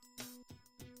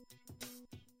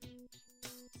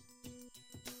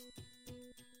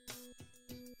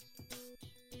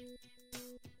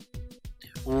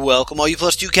Welcome, all you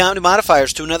Plus 2 comedy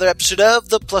modifiers, to another episode of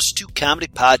the Plus 2 Comedy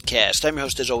Podcast. I'm your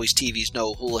host, as always, TV's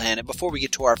Noah Houlihan, and before we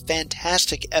get to our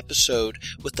fantastic episode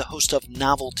with the host of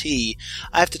Novelty,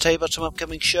 I have to tell you about some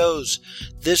upcoming shows.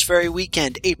 This very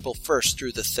weekend, April 1st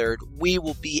through the 3rd, we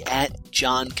will be at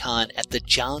JohnCon at the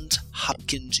Johns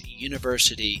Hopkins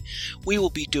University. We will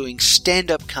be doing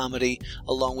stand-up comedy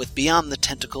along with Beyond the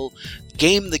Tentacle,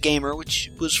 Game the Gamer,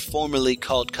 which was formerly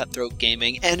called Cutthroat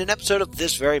Gaming, and an episode of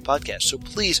this very podcast. So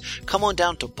please come on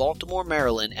down to Baltimore,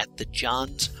 Maryland at the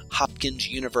Johns Hopkins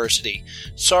University.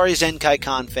 Sorry, Zenkai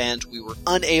Con fans, we were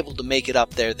unable to make it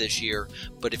up there this year,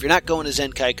 but if you're not going to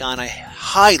Zenkai Con, I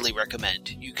highly recommend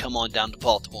you come on down to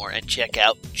Baltimore and check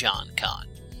out JohnCon.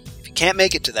 If you can't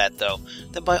make it to that, though,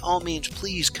 then by all means,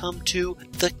 please come to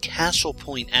the Castle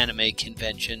Point Anime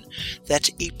Convention.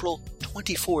 That's April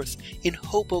 24th in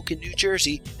Hoboken, New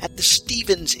Jersey at the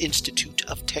Stevens Institute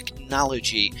of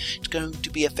Technology. It's going to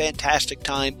be a fantastic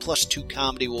time. Plus 2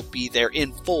 comedy will be there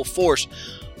in full force,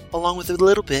 along with a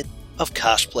little bit of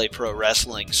cosplay pro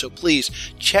wrestling. So please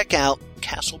check out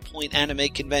Castle Point Anime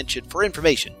Convention. For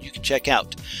information, you can check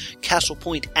out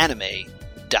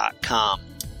castlepointanime.com.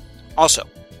 Also,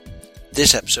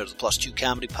 this episode of the Plus 2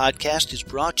 Comedy Podcast is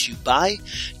brought to you by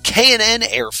K&N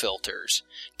Air Filters.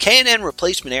 K&N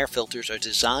replacement air filters are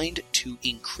designed to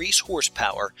increase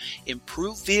horsepower,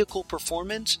 improve vehicle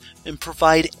performance, and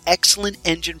provide excellent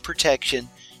engine protection,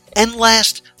 and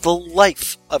last the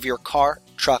life of your car,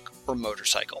 truck, or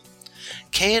motorcycle.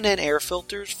 K&N air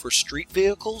filters for street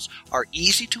vehicles are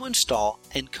easy to install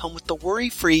and come with the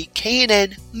worry-free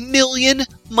K&N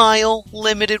million-mile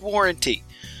limited warranty.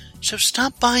 So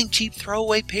stop buying cheap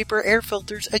throwaway paper air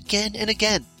filters again and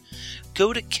again.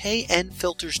 Go to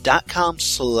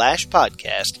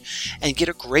knfilters.com/podcast and get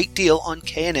a great deal on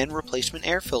K&N replacement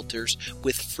air filters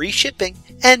with free shipping,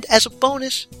 and as a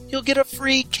bonus, you'll get a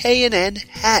free K&N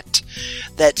hat.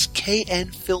 That's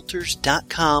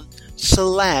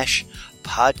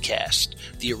knfilters.com/podcast,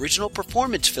 the original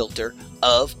performance filter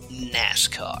of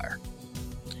NASCAR.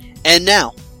 And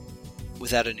now,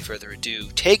 without any further ado,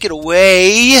 take it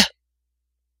away,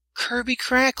 Kirby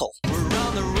Crackle. We're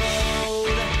on the road,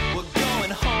 we're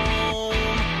going home,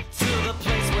 to the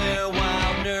place where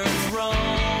wild nerds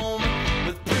roam,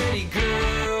 with pretty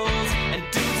girls and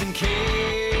dudes in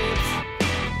capes.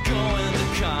 Going to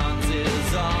cons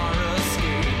is our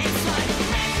escape. It's like a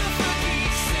mecca for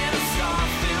geeks in a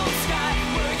star-filled sky,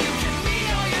 where you can meet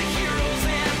all your heroes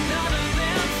and none of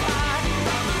them fly.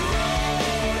 We're on the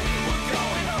road, we're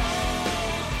going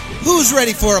home. Who's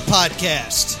ready for a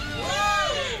podcast?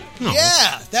 No.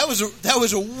 Yeah, that was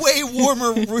a way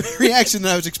warmer reaction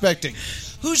than I was expecting.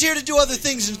 Who's here to do other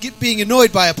things and being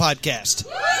annoyed by a podcast?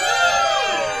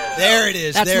 There it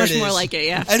is. That's there much it is. more like it,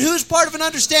 yeah. And who's part of an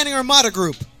Understanding Armada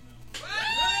group?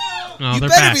 Oh, You they're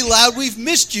better back. be loud. We've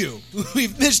missed you.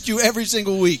 We've missed you every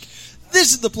single week.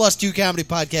 This is the Plus 2 Comedy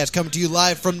Podcast coming to you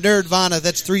live from Nerdvana.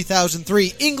 That's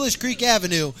 3003 English Creek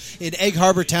Avenue in Egg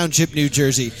Harbor Township, New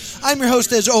Jersey. I'm your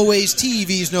host, as always,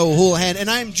 TV's Noah Houlihan, and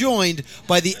I'm joined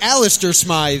by the Alistair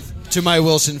Smythe to my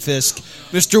Wilson Fisk,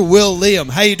 Mr. Will Liam.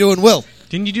 How you doing, Will?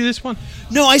 Didn't you do this one?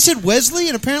 No, I said Wesley,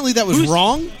 and apparently that was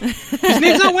wrong. His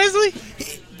name's not Wesley?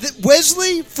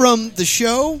 Wesley from the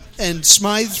show and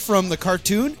Smythe from the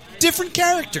cartoon, different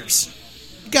characters.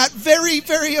 Got very,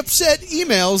 very upset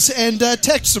emails and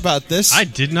texts about this. I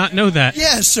did not know that.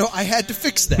 Yeah, so I had to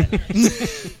fix that.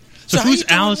 So how you who's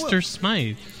doing, Alistair Will?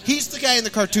 Smythe? He's the guy in the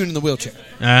cartoon in the wheelchair.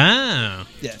 Ah.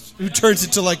 Yes. Who turns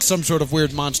into like some sort of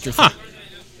weird monster thing. Huh.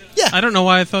 Yeah. I don't know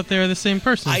why I thought they were the same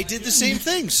person. I did the same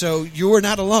thing, so you are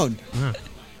not alone. Ah.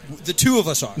 The two of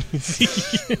us are.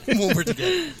 When we're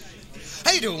together.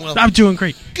 How you doing, Will? I'm doing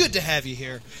great. Good to have you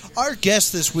here. Our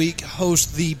guest this week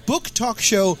hosts the book talk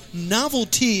show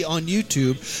Novelty on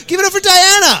YouTube. Give it up for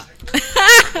Diana!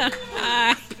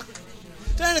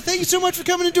 Diana, thank you so much for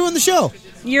coming and doing the show.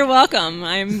 You're welcome.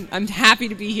 I'm happy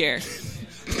to be here.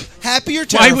 Happy or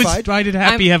terrified? Why did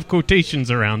Happy have quotations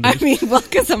around I it? mean, well,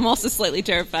 because I'm also slightly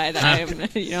terrified. I'm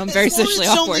very socially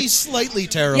It's awkward. only slightly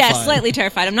terrified. Yeah, slightly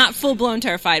terrified. I'm not full blown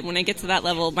terrified. When I get to that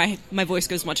level, my voice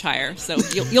goes much higher. So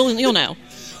you'll know.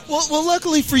 Well,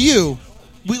 luckily for you,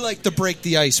 we like to break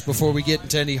the ice before we get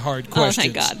into any hard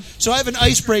questions. thank God. So I have an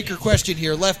icebreaker question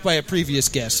here left by a previous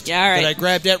guest Yeah, all right. that I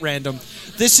grabbed at random.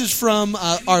 This is from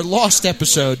our Lost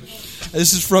episode.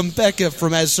 This is from Becca,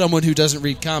 from As Someone Who Doesn't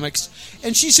Read Comics.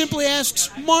 And she simply asks,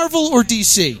 Marvel or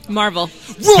DC? Marvel.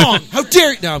 Wrong! How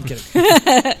dare you? No, I'm kidding.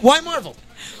 Why Marvel?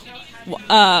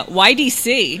 Why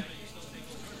DC?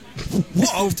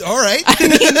 Whoa, all right.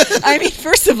 I mean,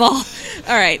 first of all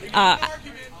right. Here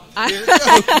it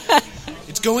goes.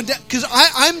 It's going down because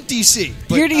I'm DC.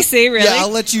 But You're DC, really? Yeah, I'll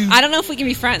let you. I don't know if we can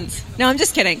be friends. No, I'm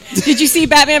just kidding. Did you see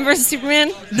Batman versus Superman?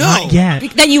 No. Not yet.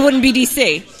 Then you wouldn't be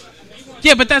DC.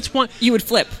 Yeah, but that's one. You would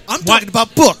flip. I'm talking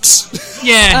about books.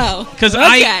 Yeah. Oh, Because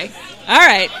okay. All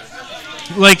right.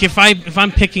 like if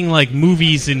I'm picking like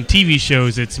movies and TV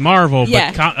shows, it's Marvel.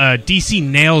 Yeah. But DC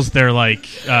nails their like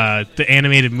the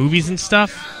animated movies and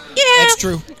stuff. Yeah, That's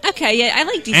true. Okay, yeah, I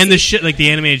like DC. And the shit like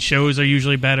the animated shows are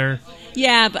usually better.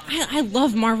 Yeah, but I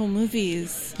love Marvel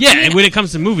movies. Yeah, I mean, and when it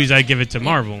comes to movies, I give it to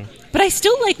Marvel. but I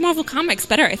still like Marvel comics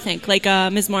better. I think, like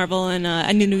Ms. Marvel and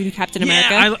new Captain America.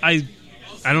 Yeah,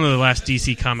 I don't know the last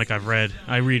DC comic I've read.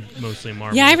 I read mostly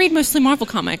Marvel. Yeah, I read mostly Marvel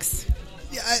comics.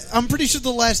 Yeah, I'm pretty sure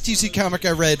the last DC comic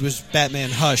I read was Batman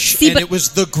Hush, See, and but- it was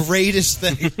the greatest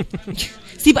thing.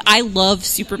 See, but I love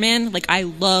Superman. Like, I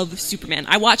love Superman.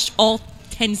 I watched all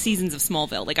 10 seasons of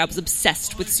Smallville. Like, I was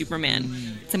obsessed with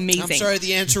Superman. It's amazing. I'm sorry,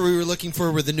 the answer we were looking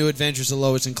for were the New Adventures of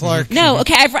Lois and Clark. No,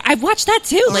 okay, I've watched that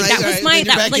too. Like, right, that was right, my then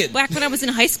you're back like in. back when I was in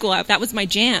high school. That was my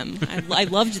jam. I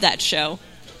loved that show.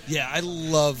 Yeah, I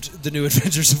loved the New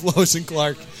Adventures of Lois and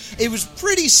Clark. It was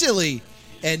pretty silly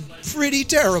and pretty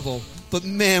terrible, but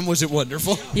man, was it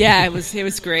wonderful. Yeah, it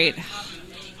was great.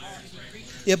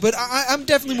 Yeah, but I'm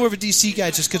definitely more of a DC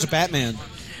guy just because of Batman.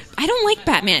 I don't like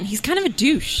Batman. He's kind of a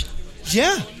douche.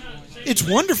 Yeah, it's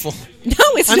wonderful. No,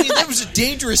 it's I not. mean, that was a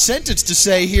dangerous sentence to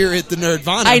say here at the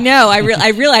Nerdvana. I know. I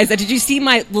realized that. Did you see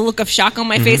the look of shock on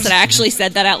my face that I actually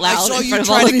said that out loud I saw in you front of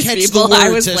try all to these catch the people? words I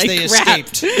was as like, they crap.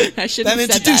 escaped. I shouldn't have Batman's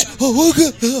a said douche. that.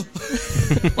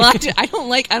 Oh, okay. Well, I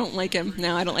don't like him.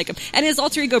 No, I don't like him. And his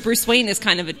alter ego Bruce Wayne is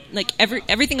kind of a, like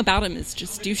everything about him is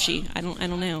just douchey. I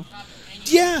don't know.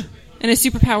 Yeah. And his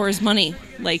superpower is money.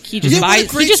 Like he just Yeah, what a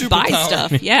buys. great He just buys superpower.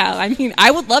 stuff. Yeah, I mean,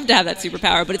 I would love to have that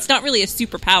superpower, but it's not really a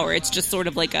superpower. It's just sort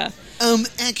of like a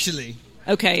Actually,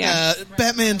 okay, yeah.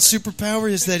 Batman's superpower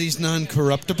is that he's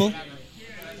non-corruptible.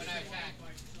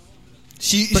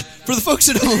 For the folks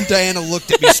at home, Diana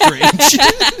looked at me strange.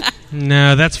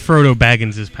 No, that's Frodo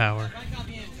Baggins' power.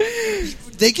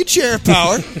 They can share a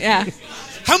power. Yeah.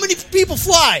 How many people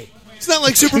fly? It's not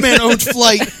like Superman owns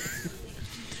flight.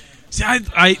 See,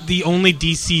 the only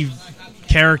DC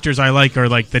characters I like are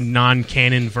like the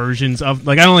non-canon versions of.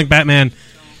 Like, I don't like Batman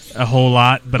a whole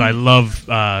lot, but I love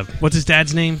what's his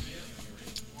dad's name?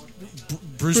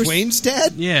 Bruce Wayne's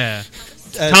dad? Yeah,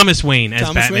 Thomas Wayne as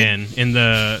Thomas Batman in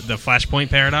the Flashpoint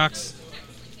paradox.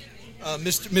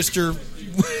 Mr.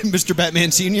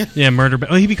 Batman Sr.? Yeah,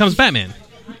 well, he becomes Batman,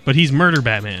 but he's Murder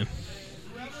Batman.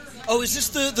 Oh, is this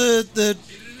the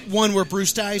one where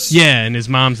Bruce dies? Yeah, and his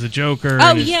mom's the Joker. Oh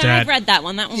and his yeah, dad. I've read that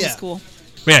one. That one Yeah. was cool.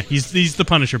 Yeah, he's the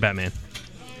Punisher Batman.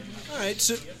 All right,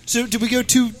 so did we go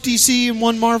 2 DC and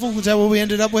 1 Marvel? Is that what we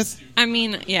ended up with? I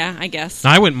mean, yeah, I guess. No,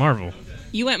 I went Marvel.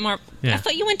 You went Marvel. Yeah. I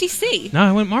thought you went DC. No,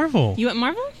 I went Marvel. You went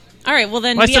Marvel? All right, well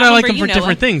then. Well, I be said a I like number them for you know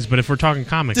different of. things, but if we're talking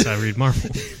comics, I read Marvel.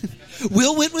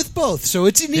 Will went with both, so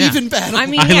it's an Yeah. even battle. I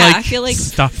mean, I yeah, like I feel like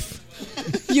stuff.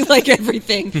 you like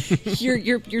everything.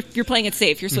 You're playing it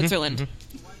safe. You're Switzerland.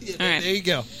 Yeah, all right. there you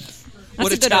go. That's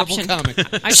What a a good terrible option.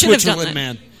 comic. I should have done Switzerland that.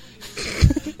 Man.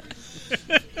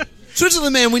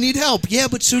 Switzerland Man, we need help. Yeah,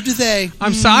 but so do they.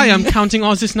 I'm sorry, I'm counting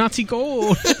all this Nazi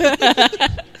gold.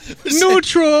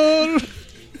 Neutral.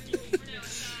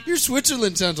 Your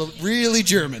Switzerland sounds really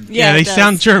German. Yeah, it they does.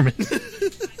 sound German.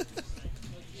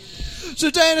 So,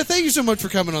 Diana, thank you so much for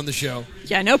coming on the show.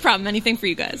 Yeah, no problem. Anything for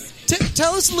you guys.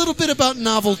 Tell us a little bit about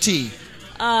Novelty.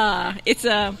 It's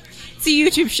a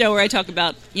YouTube show where I talk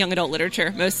about young adult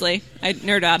literature mostly. I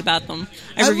nerd out about them.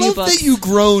 I review love books. that you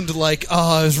groaned like,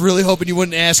 I was really hoping you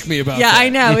wouldn't ask me about Yeah, that. I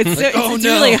know. It's oh, it's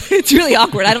no. really it's really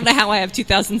awkward. I don't know how I have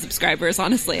 2,000 subscribers.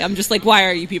 Honestly, I'm just like, why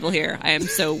are you people here? I am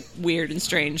so weird and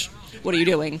strange. What are you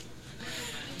doing?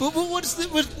 But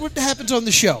what happens on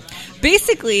the show?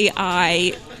 Basically,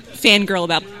 I fangirl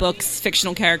about books,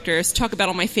 fictional characters, talk about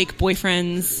all my fake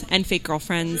boyfriends and fake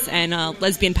girlfriends and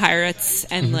lesbian pirates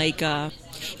and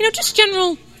just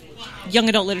general young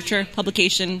adult literature,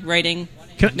 publication, writing.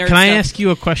 Can nerd I stuff. ask you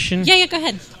a question? Yeah, go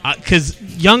ahead. Because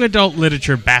young adult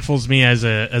literature baffles me as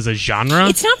a genre.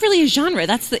 It's not really a genre.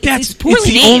 It's It's poorly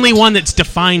the named. only one that's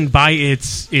defined by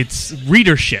its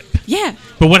readership. Yeah.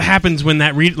 But what happens when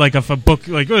that if a book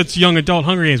it's young adult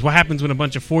Hunger Games? What happens when a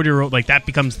bunch of 40-year-old that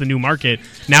becomes the new market?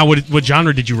 Now, what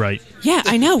genre did you write? Yeah,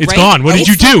 I know. It's right? gone. What did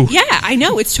you do? Yeah, I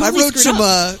know. It's totally I wrote screwed some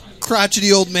up.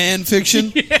 crotchety old man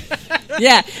fiction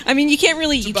Yeah, I mean, you can't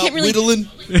really. about whittling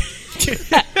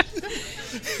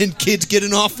and kids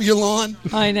getting off your lawn.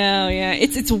 I know. Yeah,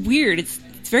 it's weird. It's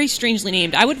very strangely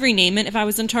named. I would rename it if I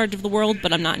was in charge of the world,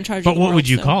 but I'm not in charge. But of the what world, would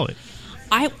you so. call it?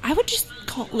 I would just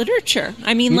call it literature.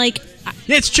 I mean, like,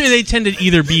 Yeah, it's true. They tend to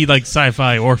either be like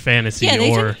sci-fi or fantasy, yeah,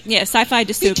 or sci-fi, You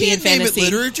dystopian, can't name it fantasy.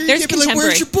 literature. You There's can't be like, contemporary.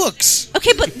 where's your books?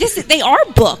 Okay, but they are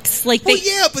books. Like, they Well,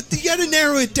 yeah, but you got to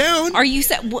narrow it down. are you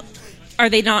said. Are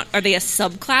they not? Are they a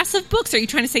subclass of books? Are you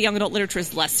trying to say young adult literature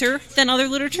is lesser than other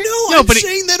literature? No, I'm but it-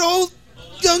 saying that all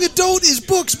young adult is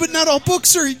books, but not all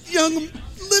books are young.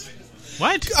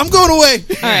 what? I'm going away.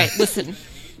 All right, listen,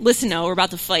 Noah, we're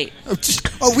about to fight.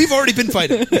 Oh, we've already been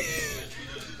fighting.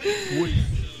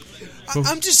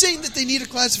 I'm just saying that they need a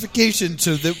classification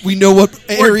so that we know what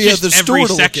Or area just of the store every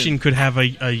to section look in. could have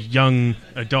a young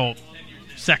adult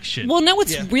section. Well, no,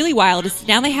 what's Yeah. really wild is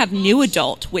now they have new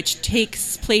adult, which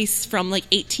takes place from like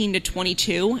 18 to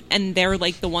 22, and they're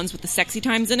like the ones with the sexy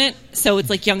times in it. So it's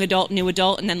like young adult, new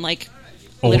adult, and then like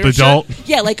Old literature. adult?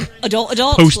 Yeah, like adult.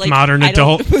 Postmodern like, I don't-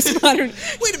 adult.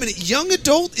 Postmodern. Wait a minute, young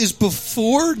adult is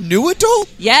before new adult?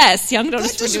 Yes, young adult.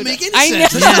 That is doesn't new make adult. any I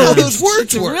sense. know. That's not how those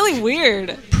words It's work. really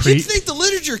weird. You'd think the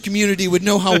literature community would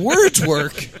know how words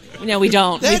work. No, we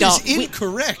don't. That we don't. is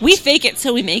incorrect. We fake it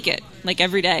so we make it. Like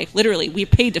every day, literally, we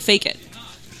paid to fake it.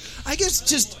 I guess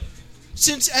just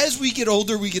since as we get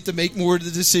older, we get to make more of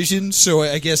the decisions. So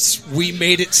I guess we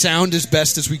made it sound as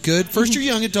best as we could. First, you're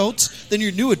young adults, then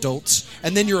you're new adults,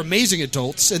 and then you're amazing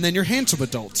adults, and then you're handsome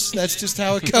adults. That's just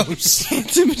how it goes.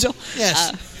 Handsome adult.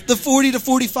 Yes, the 40 to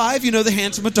 45, the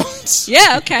handsome adults.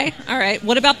 Yeah. Okay. All right.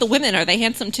 What about the women? Are they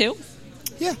handsome too?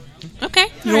 Yeah, Okay.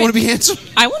 you don't want to be handsome.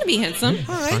 I want to be handsome.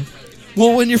 All right.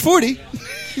 Well, when you're 40,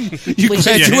 you Which is-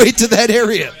 graduate to that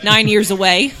area. 9 years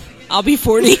away. I'll be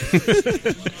 40.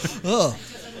 Oh.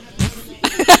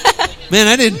 Man,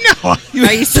 I didn't. No.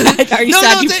 Are you sad? Are you No,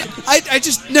 sad? no, you- I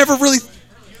just never really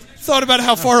thought about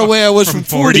how far away I was from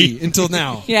 40 until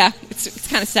now. yeah. It's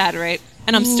kind of sad, right?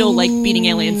 And I'm still like beating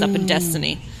aliens up in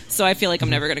Destiny. So I feel like I'm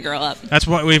never going to grow up. That's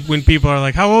why when people are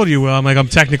like, "How old are you?" Well, I'm like, "I'm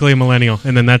technically a millennial,"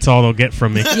 and then that's all they'll get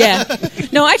from me. Yeah.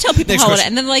 No, I tell people Next how old, question.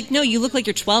 and then they're like, "No, you look like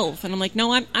you're 12," and I'm like,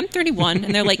 "No, I'm 31,"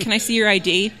 and they're like, "Can I see your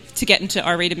ID to get into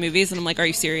R-rated movies?" And I'm like, "Are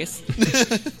you serious?" And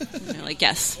they're like,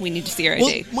 "Yes, we need to see your Well,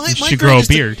 ID." my You should grow a greatest-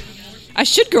 beard. I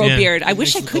should grow Yeah. a beard. I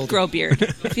wish I makes you could older. grow a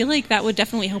beard. I feel like that would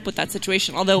definitely help with that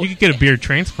situation. Although You could get a beard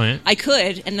transplant. I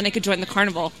could, and then I could join the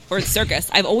carnival or the circus.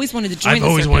 I've always wanted to join. I've the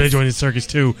always circus. wanted to join the circus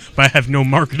too, but I have no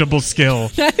marketable skill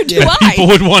Do Yeah. I? people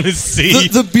would want to see.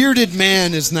 The bearded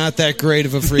man is not that great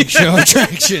of a freak show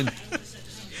attraction.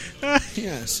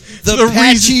 Yes. The The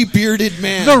patchy bearded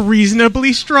man. The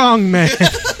reasonably strong man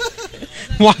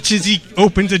watches he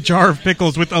opens a jar of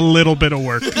pickles with a little bit of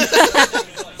work.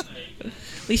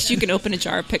 At least you can open a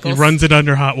jar of He pickles. runs it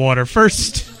under hot water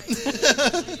first,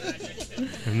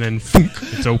 and then thunk,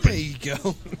 it's There open. you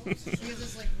go.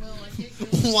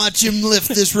 Watch him lift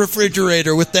this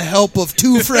refrigerator with the help of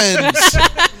two friends.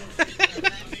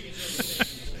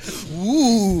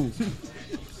 Ooh.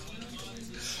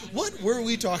 What were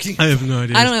we talking I about? have no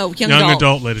idea. I don't know, young Young adult.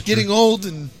 adult literature. Getting old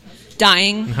and...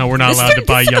 Dying. How we're not This allowed turned- to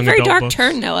buy this took young a very adult dark books.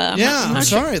 turn, Noah. I'm not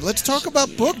sorry. Let's talk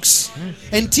about books.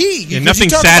 And tea. Yeah, 'Cause nothing you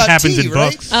talk sad about happens tea, in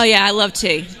right? books. Oh yeah, I love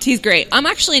tea. Tea's great. I'm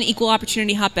actually an equal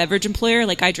opportunity hot beverage employer.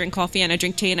 Like I drink coffee and I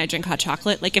drink tea and I drink hot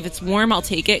chocolate. Like if it's warm, I'll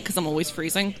take it because I'm always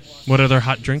freezing. What other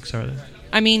hot drinks are there?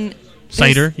 I mean,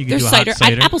 Cider? there's- You can there's do a hot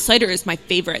cider? Apple cider is my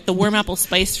favorite. The warm apple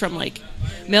spice from like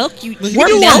milk. You Well, you warm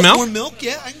can do milk. warm milk? Warm milk,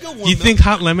 yeah. I can go warm Do you milk. think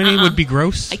hot lemonade would be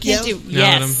gross? I can't Yeah. do Now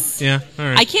that I'm- yes. Yeah. All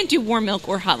right. I can't do warm milk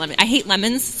or hot lemon. I hate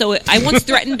lemons, so I once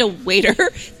threatened a waiter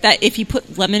that if he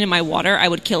put lemon in my water, I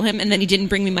would kill him, and then he didn't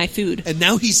bring me my food. And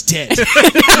now he's dead.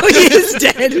 Now he is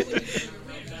dead.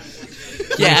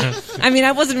 Yeah, I mean,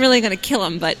 I wasn't really going to kill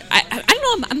him, but I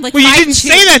don't know. I'm like, Well, you 5'2". didn't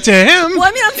say that to him. Well,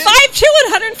 I mean, I'm 5'2"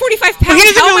 and 145 pounds. Well, he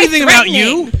doesn't How know am I anything about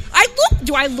threatening? you.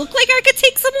 Do I look like I could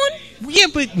take someone? Yeah,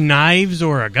 but knives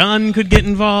or a gun could get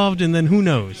involved, and then who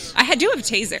knows? I do have a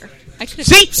taser. I could.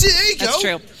 See? See, there you go. That's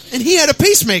true. And he had a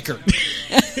pacemaker.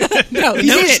 No, he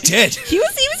Now didn't. he's dead. He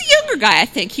was a younger guy. I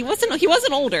think he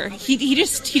wasn't older. He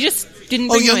just didn't.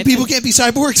 Oh, Bring young my people food. can't be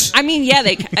cyborgs? I mean, yeah,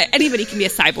 anybody can be a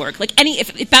cyborg. Like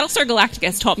if Battlestar Galactica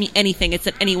has taught me anything, it's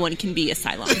that anyone can be a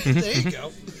Cylon. There you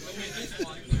go.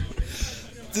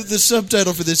 The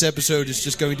subtitle for this episode is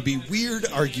just going to be Weird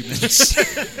Arguments.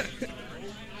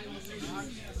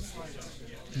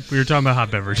 We were talking about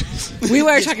hot beverages. We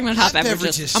were talking about hot Hot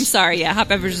beverages. beverages. I'm sorry, yeah, hot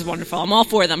beverages is wonderful. I'm all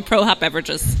for them. Pro hot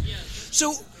beverages.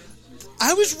 So,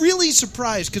 I was really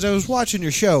surprised because I was watching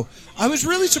your show. I was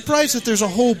really surprised that there's a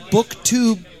whole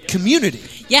booktube community.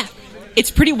 Yeah,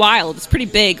 it's pretty wild. It's pretty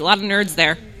big. A lot of nerds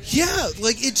there. Yeah,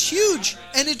 like it's huge,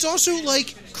 and it's also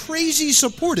like crazy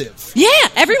supportive. Yeah,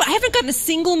 I haven't gotten a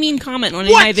single mean comment on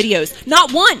any of my videos.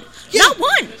 Not one. Yeah. Not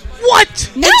one.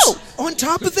 What? No. On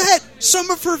top of that, some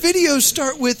of her videos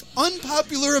start with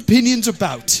unpopular opinions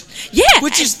about. Yeah.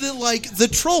 Which is the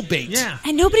troll bait. Yeah.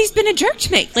 And nobody's been a jerk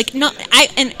to me. Like, no,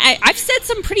 I've said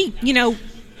some pretty,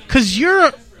 Because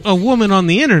you're a woman on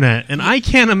the internet, and I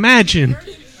can't imagine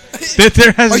that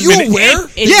there hasn't Are you been aware?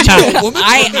 It's Yeah. You're a woman?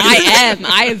 I am.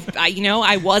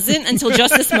 I wasn't until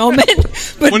just this moment.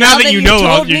 But Well, now that you know,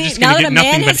 told you're me, just gonna now that get a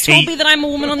man nothing has but told hate. me that I'm a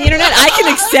woman on the internet, I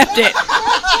can accept it.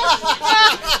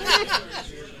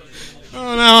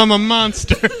 Oh, now I'm a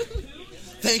monster.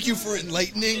 Thank you for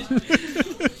enlightening.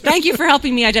 Thank you for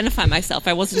helping me identify myself.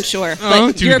 I wasn't sure, but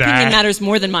don't do your that. opinion matters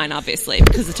more than mine, obviously,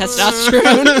 because of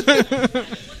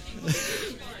testosterone.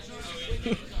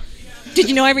 Did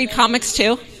you know I read comics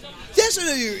too? Yes, I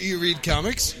know you read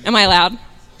comics. Am I allowed?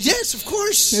 Yes, of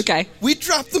course. Okay. We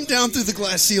dropped them down through the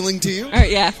glass ceiling to you. All right,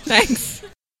 yeah, thanks.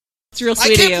 It's real I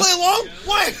sweet of can't you. play along?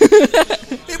 Why?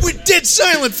 It went dead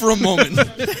silent for a moment.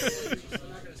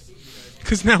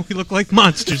 Because now we look like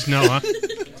monsters, Noah.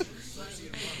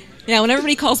 Yeah, when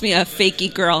everybody calls me a fake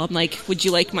geek girl, I'm like, would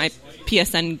you like my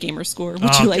PSN gamer score?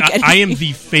 Would you like I am anything?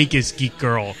 the fakest geek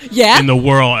girl Yeah? in the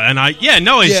world, and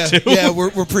Noah is too.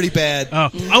 we're pretty bad.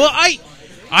 Well,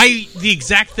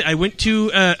 I went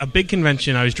to a big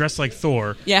convention. I was dressed like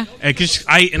Thor. Yeah. Because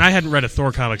I hadn't read a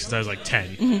Thor comic since I was like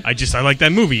 10. Mm-hmm. I like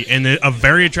that movie, and a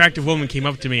very attractive woman came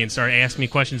up to me and started asking me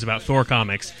questions about Thor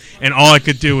comics, and all I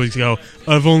could do was go,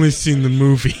 "I've only seen the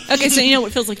movie." Okay, so you know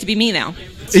what it feels like to be me now.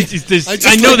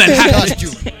 I know that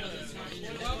happened.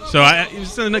 So it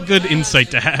was a good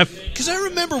insight to have. Because I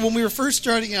remember when we were first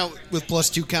starting out with Plus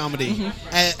 2 Comedy,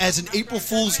 as an April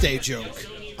Fool's Day joke,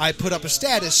 I put up a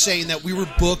status saying that we were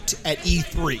booked at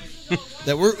E3.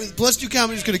 That Plus 2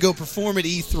 Comedy was going to go perform at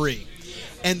E3.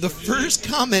 And the first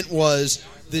comment was,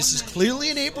 "This is clearly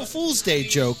an April Fool's Day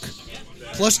joke.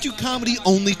 Plus 2 Comedy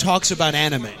only talks about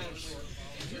anime."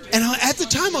 And at the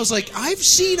time, I was like, I've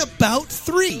seen about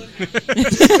 3.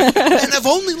 And I've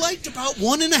only liked about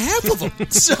 1.5 of them.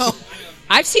 So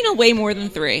I've seen a way more than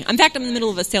 3. In fact, I'm in the middle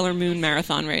of a Sailor Moon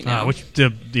marathon right now. Which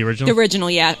the original? The original,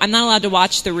 yeah. I'm not allowed to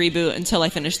watch the reboot until I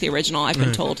finish the original, I've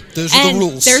been told. Those are the And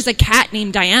rules. there's a cat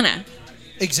named Diana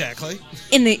exactly.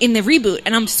 in the reboot,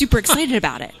 and I'm super excited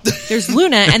about it. There's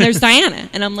Luna and there's Diana,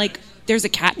 and I'm like, there's a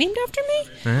cat named after me?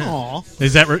 Aw.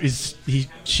 Is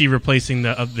she replacing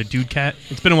the dude cat?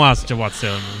 It's been a while since I watched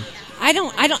Sailor Moon. I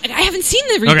haven't seen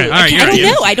the reboot. Okay, all right,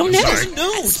 I don't know. Sorry.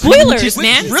 No. Spoilers, Just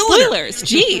man. grilling her. Spoilers.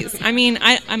 Jeez. I mean,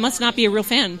 I must not be a real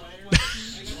fan.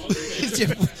 Look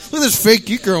at this fake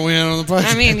geek girl we had on the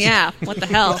podcast. I mean, yeah. What the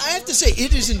hell? I have to say,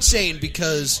 it is insane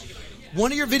because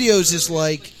one of your videos is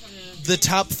like the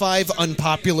top 5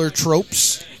 unpopular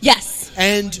tropes, Yes.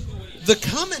 and the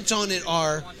comments on it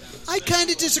are, I kind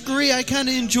of disagree, I kind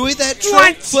of enjoy that trope,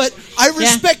 What? but I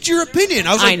respect your opinion.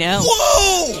 I was like, know.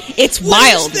 whoa! It's What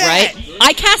wild, is that? right?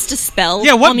 I cast a spell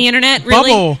Yeah, what on the internet.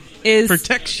 Really, bubble is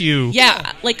protects you?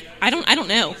 yeah. Like I don't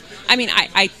know. I mean,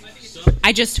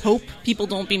 I just hope people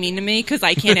don't be mean to me because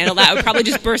I can't handle that. I would probably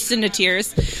just burst into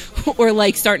tears or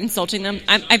like start insulting them.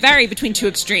 I vary between 2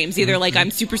 extremes. Either like I'm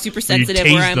super sensitive, or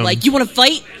tase I'm them. like, you want to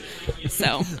fight?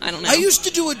 So I don't know. I used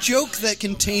to do a joke that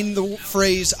contained the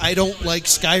phrase, I don't like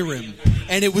Skyrim,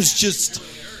 and it was just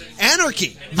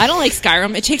anarchy. I don't like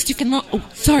Skyrim. It takes too long. Oh,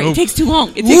 sorry. Oh. It takes too long.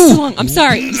 It takes too long. I'm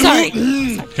sorry. I'm sorry.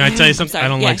 Can I tell you something? sorry, I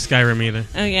don't yeah. like Skyrim either.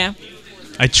 Oh yeah.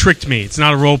 It tricked me. It's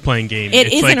not a role-playing game. It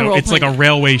it's isn't like a It's like a role-playing-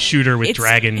 railway shooter with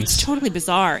dragons. It's totally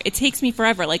bizarre. It takes me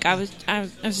forever. Like I was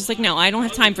just like, no, I don't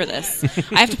have time for this.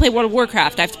 I have to play World of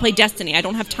Warcraft. I have to play Destiny. I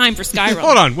don't have time for Skyrim.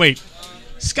 Hold on, wait.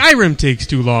 Skyrim takes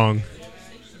too long.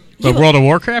 But Yeah, but- World of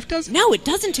Warcraft does? No, it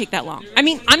doesn't take that long. I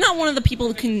mean, I'm not one of the people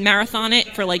who can marathon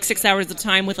it for like 6 hours at a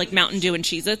time with like Mountain Dew and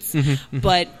Cheez-Its.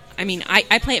 But I mean,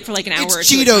 I play it for like an hour It's or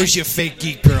 2 at a time. Cheetos, you fake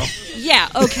geek girl. Yeah.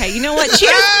 Okay. You know what?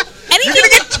 Cheetos. You're Anything. gonna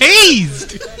get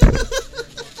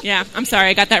tased! Yeah. I'm sorry.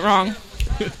 I got that wrong. Doritos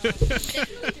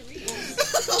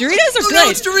are Oh, good. no,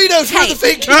 it's Doritos. We're Hey. the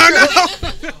fake geek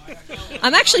girl.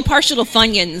 I'm actually partial to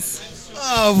Funyuns.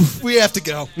 Oh, we have to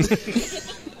go.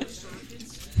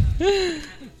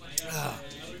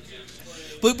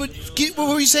 But what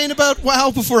were you saying about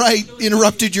WoW before I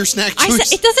interrupted your snack I choice?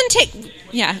 said it doesn't take.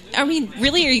 Yeah, I mean,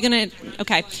 really, are you gonna?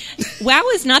 Okay, WoW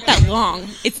is not that long.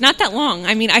 It's not that long.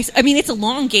 I mean, it's a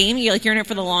long game. You're in it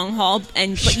for the long haul,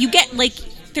 but you get like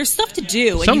there's stuff to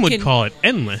do. And Some you would can, call it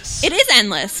endless. It is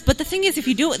endless, but the thing is, if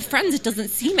you do it with friends, it doesn't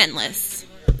seem endless.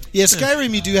 Yeah,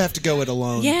 Skyrim, you do have to go it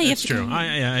alone. Yeah, you That's have to true.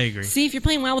 I agree. See, if you're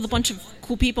playing WoW with a bunch of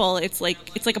cool people, it's like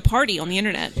a party on the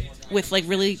internet with like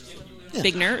really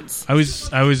big nerds. I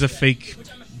was a fake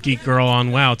Geek Girl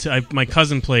on WoW. My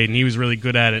cousin played, and he was really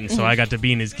good at it, and so I got to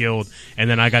be in his guild, and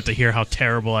then I got to hear how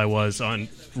terrible I was on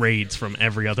raids from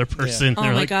every other person. Oh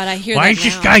They're my like, God, I hear why that is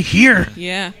this now." guy here?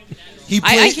 Yeah. He I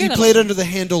played, hear he that played a lot. under the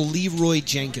handle Leroy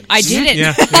Jenkins. I did it.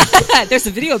 Yeah. There's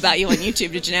a video about you on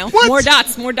YouTube. Did you know? What? More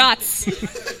dots. More dots.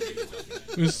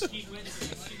 It was-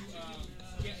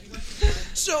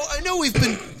 So I know we've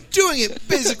been doing it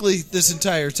basically this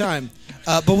entire time,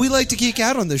 but we like to geek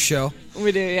out on this show.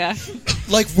 We do, yeah.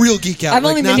 Like real geek out. I've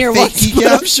like only not been here fake once, geek but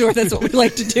out. I'm sure that's what we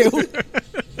like to do.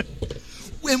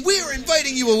 And we are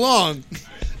inviting you along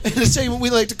in a segment we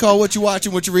like to call What You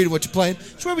Watching, What You Reading, What You Playing.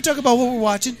 It's where we talk about what we're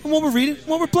watching and what we're reading and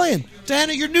what we're playing.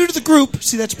 Diana, you're new to the group.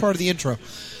 See, that's part of the intro.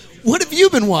 What have you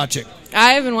been watching?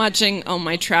 I have been watching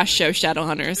my trash show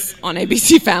Shadowhunters on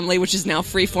ABC Family, which is now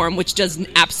Freeform, which does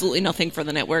absolutely nothing for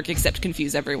the network except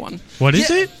confuse everyone. what is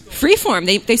Yeah. it?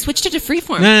 Freeform. They switched it to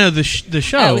Freeform. No, the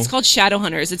show. Oh, it's called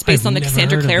Shadowhunters. It's based I've on the never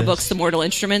Cassandra heard of Clare this. books, The Mortal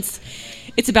Instruments.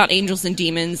 It's about angels and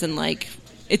demons and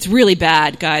it's really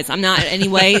bad, guys. I'm not in any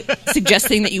way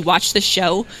suggesting that you watch the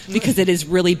show because it is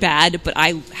really bad, but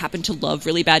I happen to love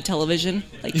really bad television.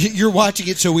 You're watching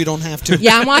it so we don't have to.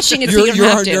 Yeah, I'm watching it so You're, you don't you're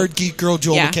have our to. nerd geek girl,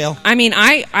 Joel McHale. I mean,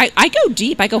 I go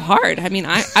deep. I go hard. I mean,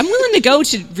 I'm willing to go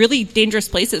to really dangerous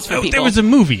places for Oh, people. there was a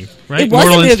movie, right? It was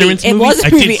Mortal a movie. Instruments It was I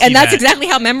a did movie, see and that's that. exactly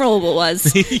how memorable it was.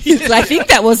 So I think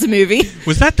that was a movie.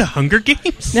 Was that the Hunger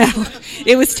Games? No,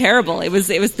 it was terrible. It was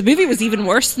the movie was even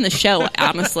worse than the show,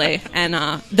 honestly. And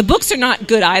the books are not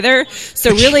good either.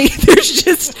 So really,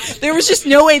 there was just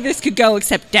no way this could go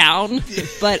except down.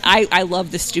 But I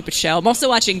love this stupid show. I'm also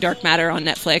watching Dark Matter on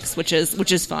Netflix, which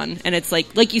is fun, and it's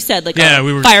like you said,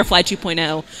 Firefly 2.0.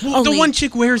 Well, the only one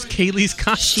chick wears Kaylee's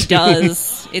costume. she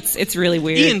does. It's really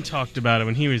weird. Ian talked about it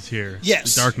when he was here.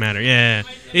 Yes. Dark Matter. Yeah,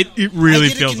 it really I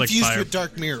get feels it like confused fire. with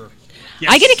Dark Mirror.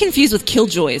 Yes. I get it confused with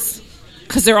Killjoys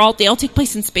because they all take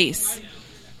place in space.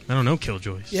 I don't know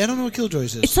Killjoys. Yeah, I don't know what Killjoys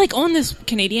is. It's like on this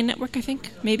Canadian network, I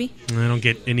think, maybe. I don't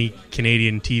get any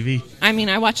Canadian TV. I mean,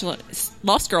 I watch a lot.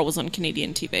 Lost Girl was on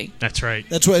Canadian TV. That's right.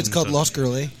 That's why it's called So- Lost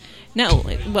Girl, eh? No,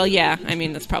 well, yeah. I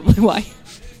mean, that's probably why.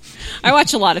 I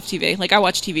watch a lot of TV. I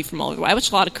watch TV from all over. I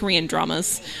watch a lot of Korean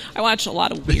dramas. I watch a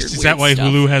lot of weird. Is that why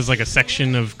stuff. Hulu has like a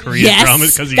section of Korean Yes,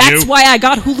 dramas because of that's you? why I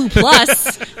got Hulu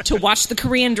Plus to watch the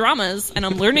Korean dramas, and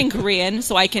I'm learning Korean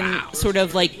so I can sort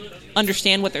of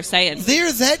understand what they're saying.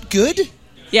 They're that good?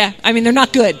 Yeah, I mean, they're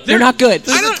not good. They're not good.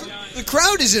 The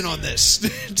crowd is in on this.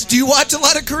 Do you watch a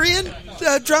lot of Korean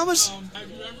dramas?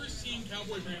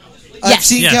 I've Yes.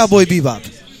 seen Yes. Cowboy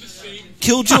Bebop.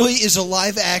 Killjoy is a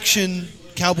live-action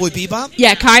Cowboy Bebop.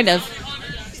 Yeah, kind of.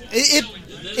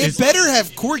 It better have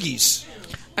corgis.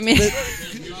 I mean,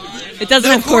 it doesn't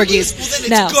No have corgis. Well,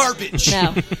 then it's garbage.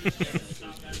 No.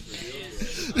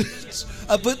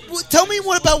 But tell me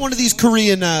about one of these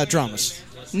Korean dramas.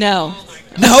 No.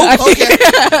 No? Okay.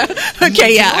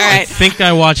 Okay, yeah, all I right. think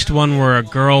I watched one where a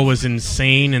girl was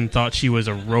insane and thought she was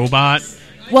a robot.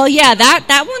 Well, yeah,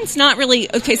 that one's not really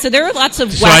okay. So there are lots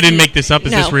of. So I didn't make this up.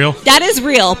 Is No, this real? That is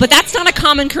real, but that's not a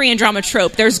common Korean drama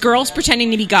trope. There's girls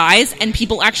pretending to be guys, and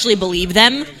people actually believe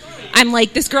them. I'm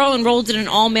like, this girl enrolled in an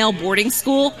all-male boarding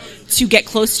school to get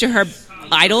close to her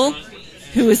idol,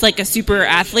 who is like a super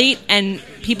athlete, and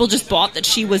people just bought that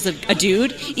she was a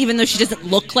dude, even though she doesn't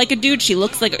look like a dude. She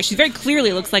very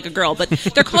clearly looks like a girl, but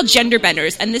they're called gender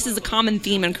benders, and this is a common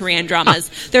theme in Korean dramas.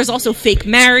 There's also fake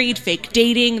married, fake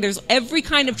dating. There's every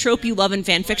kind of trope you love in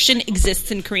fan fiction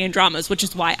exists in Korean dramas, which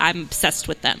is why I'm obsessed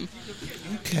with them.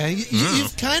 Okay.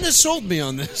 You've kind of sold me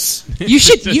on this. You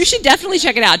should definitely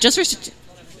check it out.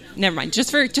 Never mind.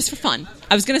 Just for fun.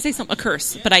 I was going to say a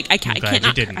curse, but I can't. glad you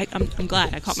not. didn't. I'm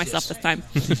glad I caught myself this time.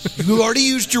 You already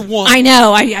used your one. I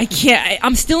know. I can't.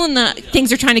 I'm still in the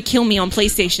things are trying to kill me on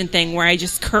PlayStation thing where I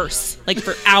just curse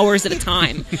for hours at a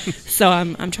time. So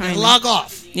I'm trying. Log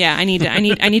off. Yeah, I need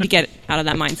to get out of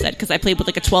that mindset because I played with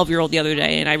a 12-year-old the other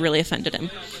day and I really offended him.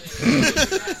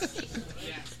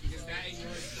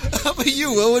 How about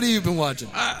you, Will? What have you been watching?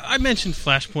 I mentioned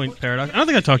Flashpoint Paradox. I don't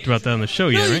think I talked about that on the show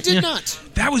No, yet, you right? did not.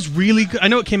 That was really good. I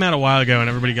know it came out a while ago and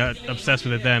everybody got obsessed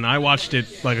with it then. I watched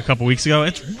it a couple weeks ago.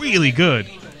 It's really good.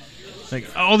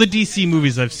 All the DC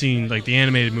movies I've seen, the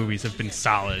animated movies, have been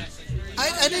solid.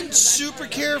 I didn't super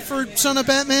care for Son of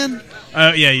Batman,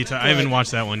 Yeah, I haven't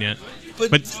watched that one yet.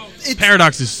 but it's,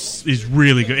 Paradox is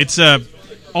really good. It's a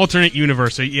alternate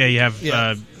universe. So you have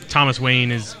Yeah. Thomas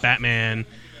Wayne is Batman.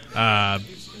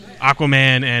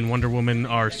 Aquaman and Wonder Woman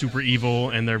are super evil,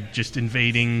 and they're just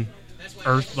invading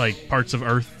Earth, parts of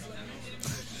Earth.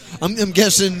 I'm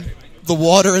guessing the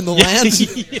water and the land,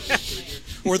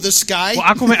 or the sky. Well,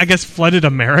 Aquaman, I guess, flooded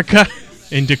America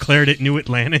and declared it New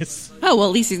Atlantis. Oh well,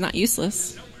 at least he's not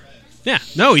useless. Yeah,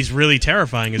 no, he's really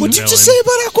terrifying as What'd a you villain. just say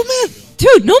about Aquaman?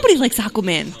 Dude, nobody likes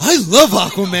Aquaman. I love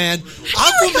Aquaman.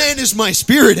 Aquaman is my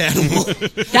spirit animal.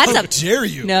 That's How a dare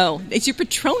you? No, it's your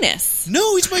Patronus.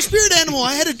 No, he's my spirit animal.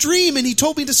 I had a dream, and he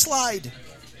told me to slide.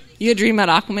 You had a dream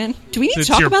about Aquaman? Do we need to It's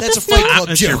talk your- about That's this a Fight now? Club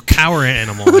That's your joke. power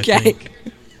animal. I Okay. think.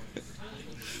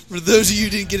 For those of you who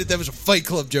didn't get it, that was a Fight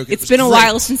Club joke. It It's was been a great.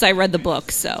 while since I read the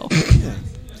book, so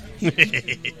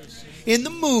In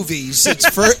the movies, it's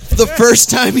for the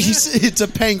first time it's a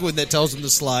penguin that tells him to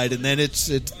slide, and then it's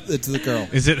the girl.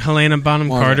 Is it Helena Bonham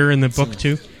Marvel. Carter in the book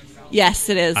too? yes,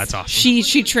 it is. That's awesome.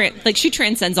 She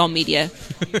transcends all media.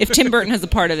 If Tim Burton has a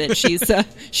part of it,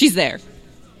 she's there.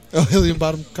 Oh, Helena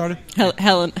Bonham Carter.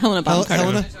 Helena Bonham Carter.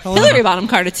 Helena? Hillary Bonham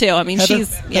Carter too. I mean, Heather?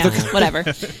 she's Heather Carter. whatever.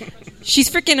 She's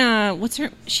freaking what's her?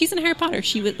 She's in Harry Potter.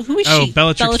 Who is Oh, she?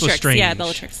 Bellatrix Lestrange. Yeah,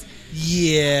 Bellatrix.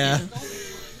 Yeah,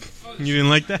 You didn't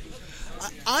like that?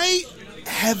 I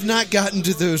have not gotten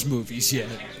to those movies yet.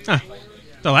 Huh.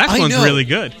 The last I one's know. really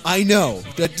good. I know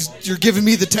that you're giving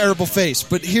me the terrible face,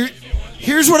 but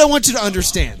here's what I want you to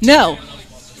understand. No,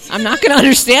 I'm not going to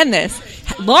understand this.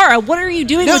 Laura, what are you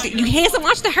doing No. with it? You hasn't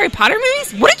watched the Harry Potter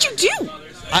movies? What did you do?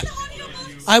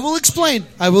 I will explain.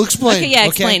 Okay, yeah,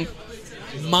 explain.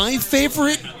 My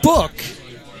favorite book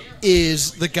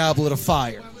is The Goblet of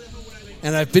Fire.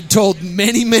 And I've been told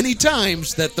many, many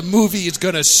times that the movie is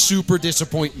going to super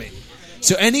disappoint me.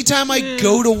 So anytime I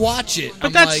go to watch it, But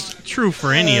I'm that's like, true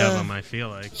for any of them, I feel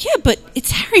like. Yeah, but it's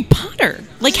Harry Potter.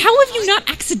 Like, how have you not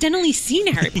accidentally seen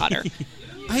Harry Potter?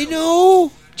 I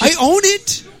know. I own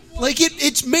it. Like,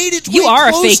 it's made its way You are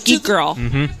a close fake to geek the- girl.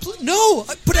 No,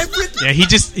 but I've read... Yeah, he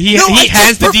No, I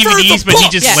has the just prefer the DVDs, but he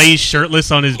book. just Yeah. lays shirtless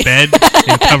on his bed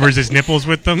and covers his nipples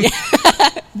with them.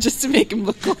 Just to make him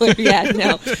look cooler. Yeah,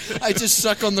 no. I just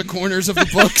suck on the corners of the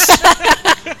books.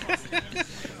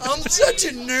 I'm such a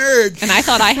nerd. And I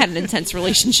thought I had an intense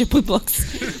relationship with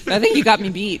books. But I think you got me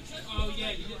beat.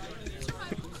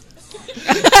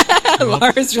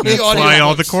 Laura's really The That's audio why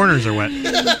all the books. corners are wet.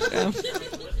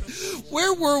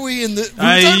 Where were we in the... We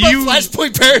were talking you- about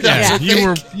Flashpoint Paradox,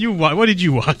 Yeah, I think. what did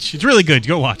you watch? It's really good.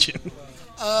 Go watch it.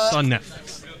 It's on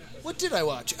Netflix. What did I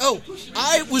watch? Oh,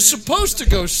 I was supposed to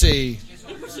go see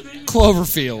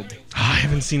Cloverfield. Oh, I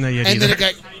haven't seen that yet And either. then it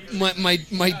got...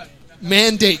 My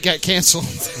mandate got canceled.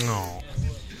 No.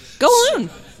 Go alone.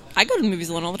 I go to the movies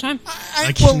alone all the time.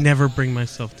 I can never bring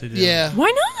myself to do it. Yeah,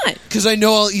 Why not? because I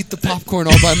know I'll eat the popcorn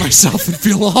all by myself and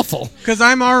feel awful. Because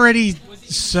I'm already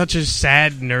such a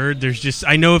sad nerd.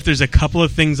 I know if there's a couple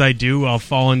of things I do, I'll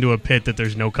fall into a pit that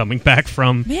there's no coming back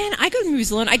from. Man, I go to the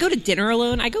movies alone. I go to dinner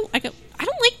alone. I don't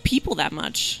like people that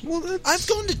much. Well, I've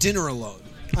gone to dinner alone.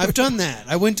 I've done that.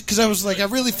 I went because I was like, I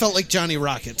really felt like Johnny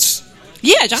Rockets.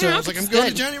 Yeah, Johnny So I Rockets was like, I'm is going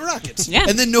good. to Johnny Rockets. Yeah.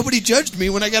 And then nobody judged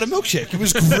me when I got a milkshake. It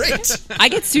was great. I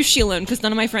get sushi alone because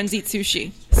none of my friends eat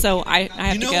sushi, so I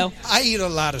have You to know, go. I eat a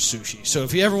lot of sushi. So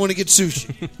if you ever want to get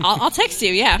sushi, I'll text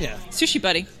you. Yeah. Yeah. Sushi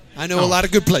buddy. I know a lot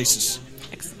of good places.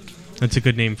 Excellent. That's a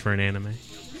good name for an anime.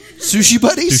 Sushi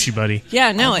buddies? Sushi Buddy.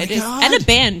 Yeah, no, Oh my it is, God. and a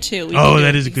band too. We Oh, can do that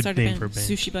it. is a We can good start name for a band.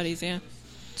 Sushi buddies, yeah.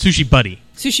 Sushi Buddy.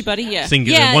 Sushi buddy, yeah.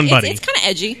 Singular, yeah, one buddy. It's kind of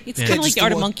edgy. It's Yeah. kind of like Just the the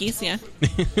Art of one. Monkeys, yeah.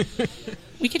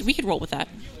 we could roll with that.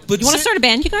 But You want to si- start a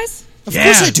band, you guys? Of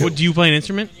course I do. What, do you play an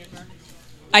instrument?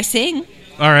 I sing.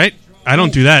 All right. I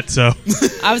don't do that, so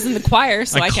I was in the choir,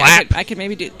 so I I clap. could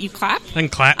maybe do. You clap? I can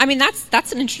clap I mean,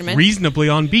 that's an instrument. reasonably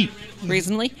on beat.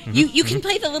 Reasonably, you can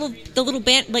play the little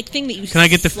band like thing that you. Can I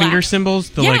get the slap. finger symbols?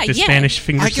 The Yeah, like the yeah. Spanish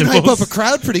finger I can symbols? hype up a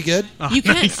crowd pretty good. Oh, You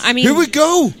can. nice. I mean, Here we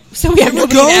go. so we have Here we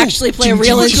nobody go. to actually play a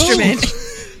real Here we go. instrument.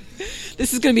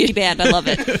 This is going to be a band. I love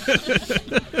it.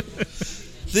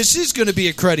 This is going to be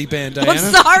a cruddy band, Diana. I'm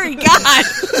sorry, God.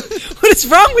 What is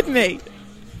wrong with me?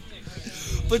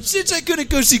 But since I couldn't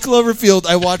go see Cloverfield,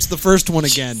 I watched the first one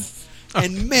again.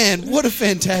 And man, what a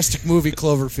fantastic movie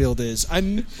Cloverfield is.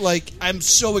 I'm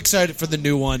so excited for the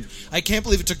new one. I can't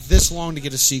believe it took this long to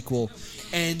get a sequel.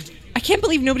 And I can't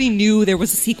believe nobody knew there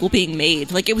was a sequel being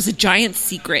made. Like, it was a giant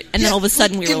secret, and then all of a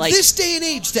sudden we were in like, this day and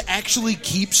age to actually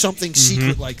keep something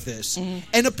secret like this.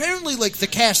 And apparently like the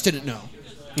cast didn't know.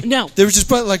 no. They were just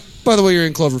like, by the way, you're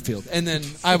in Cloverfield. And then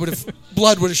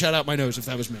blood would have shot out my nose if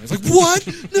that was me. I was like, what?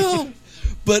 No.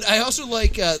 But I also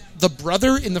like the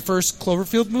brother in the first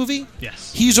Cloverfield movie.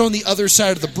 Yes. He's on the other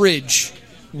side of the bridge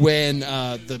when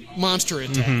the monster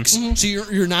attacks. So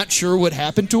you're not sure what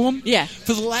happened to him. Yeah.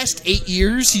 For the last 8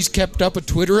 years, he's kept up a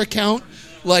Twitter account,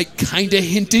 like kind of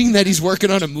hinting that he's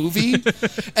working on a movie.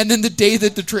 And then the day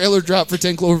that the trailer dropped for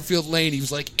 10 Cloverfield Lane, he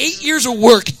was like, 8 years of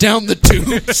work down the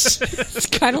tubes. It's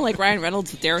kind of like Ryan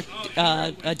Reynolds with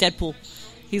Deadpool.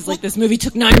 He's like, this movie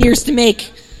took 9 years to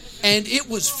make. And it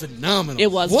was phenomenal.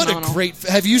 It was What phenomenal. a great...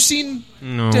 Have you seen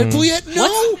No. Deadpool yet?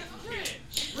 No.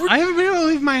 I haven't been able to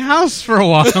leave my house for a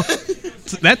while.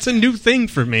 That's a new thing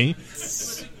for me.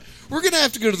 We're going to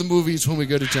have to go to the movies when we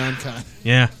go to John Con.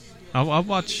 Yeah, I'll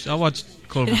watch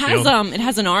Cloverfield. It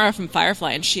has Inara from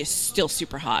Firefly, and she is still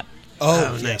super hot.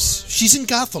 Oh, nice. yes. She's in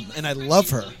Gotham, and I love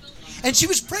her. And she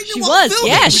was pregnant She while was.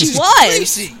 filming, Yeah, which she is was.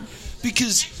 crazy.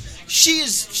 Because she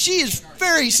is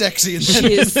very sexy in She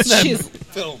that, is. She is.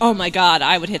 film. Oh my god,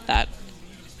 I would hit that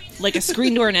like a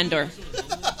screen door in Endor.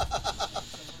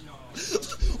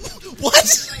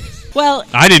 What? Well,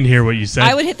 I didn't hear what you said.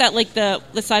 I would hit that like the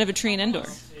side of a tree in Endor.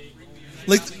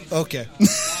 Like, okay.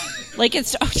 Like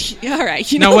it's all right.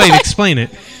 You know No, wait, what? explain it.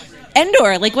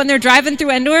 Endor, like when they're driving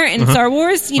through Endor in Star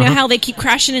Wars, you know how they keep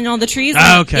crashing in all the trees?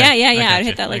 Oh, okay. Yeah. I I'd gotcha.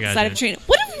 hit that like I the side of a gotcha. tree.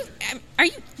 What are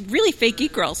you really fake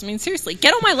geek girls? I mean, seriously,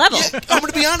 get on my level. I'm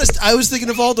going to be honest. I was thinking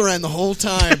of Alderaan the whole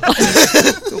time.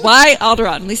 Why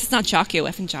Alderaan? At least it's not Jakku,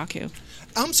 effing Jakku.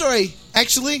 I'm sorry.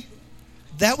 Actually,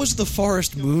 that was the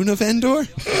forest moon of Endor.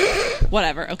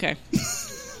 Whatever, okay.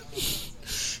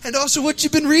 And also, what you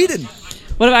been reading?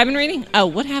 What have I been reading? Oh,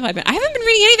 what have I been? I haven't been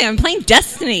reading anything. I'm playing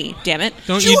Destiny, damn it.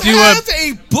 Don't You you do have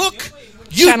a book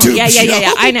YouTube Yeah,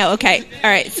 show? I know. Okay, all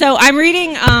right. So I'm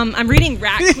reading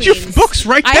Rat Queens. Your book's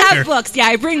right I there. have books. Yeah,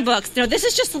 I bring books. No, this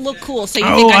is just to look cool, so you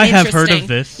Oh, think I'm I have interesting. heard of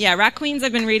this. Yeah, Rat Queens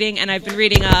I've been reading, and I've been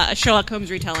reading a Sherlock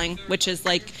Holmes retelling, which is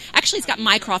like actually it's got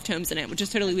Mycroft Holmes in it, which is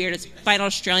totally weird. It's by an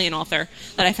Australian author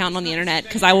that I found on the internet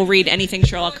because I will read anything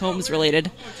Sherlock Holmes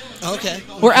related Okay.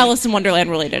 or Alice in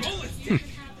Wonderland related.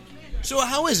 So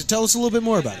how is it? Tell us a little bit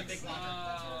more about it.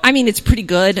 I mean, it's pretty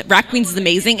good. Rat Queens is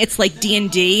amazing. It's like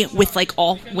D&D with like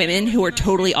all women who are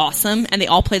totally awesome, and they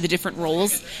all play the different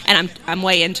roles. And I'm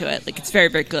way into it. Like it's very,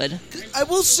 very good. I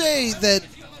will say that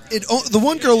the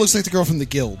one girl looks like the girl from the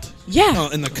Guild.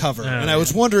 Yeah. In the cover, and yeah. I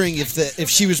was wondering if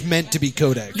she was meant to be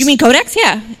Codex. You mean Codex?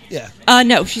 Yeah. Yeah.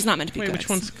 No, she's not meant to be. Wait, Codex. which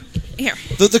one's? Here?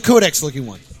 The Codex looking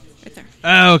one. Right there.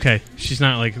 Oh, okay. She's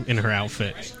not like in her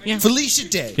outfit. Yeah. Felicia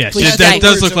Day. Yeah, Felicia that Day.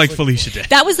 does look like Felicia Day.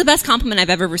 That was the best compliment I've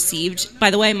ever received.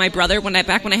 By the way, my brother,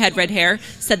 back when I had red hair,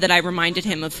 said that I reminded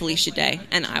him of Felicia Day,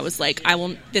 and I was like,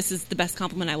 this is the best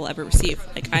compliment I will ever receive.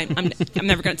 Like, I'm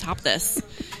never going to top this.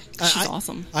 She's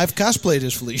awesome. I've cosplayed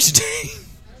as Felicia Day.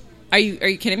 Are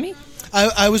you kidding me?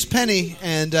 I was Penny,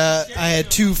 and I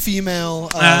had two female,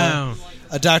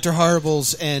 a Dr.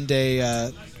 Horribles and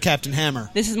a Captain Hammer.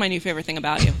 This is my new favorite thing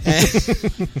about you.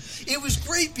 It was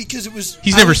great because it was...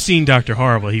 He's never seen Dr.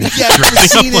 Horrible. He was Yeah, just I've never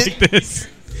dressing up seen like this.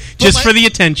 Just for the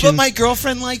attention. But my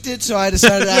girlfriend liked it, so I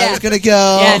decided I Yeah. was going to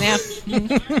go. Yeah,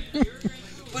 now.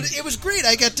 But it was great.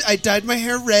 I dyed my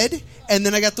hair red, and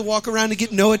then I got to walk around and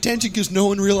get no attention because no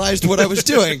one realized what I was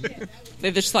doing.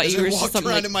 They just thought As you I were walked something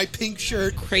around like in my pink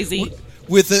shirt crazy.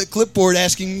 with a clipboard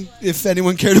asking if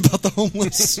anyone cared about the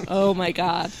homeless. Oh my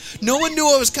god. No one knew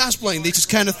I was cosplaying. They just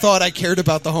kind of thought I cared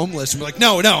about the homeless. And were like,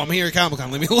 no, I'm here at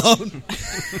Comic-Con. Leave me alone.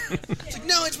 It's like,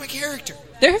 no, it's my character.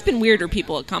 There have been weirder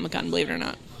people at Comic-Con, believe it or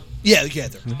not. Yeah.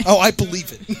 Oh, I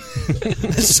believe it.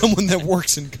 As someone that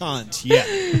works in cons, yeah.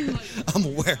 I'm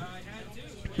aware.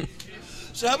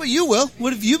 So how about you, Will?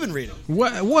 What have you been reading?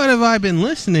 What have I been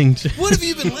listening to? What have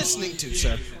you been listening to,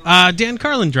 sir? Dan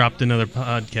Carlin dropped another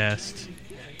podcast.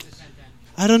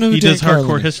 I don't know who He Dan does Carlin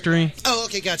hardcore is. history. Oh,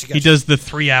 okay, gotcha. He does the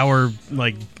 3-hour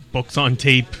like books on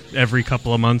tape every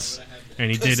couple of months,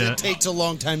 and he did It takes a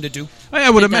long time to do. I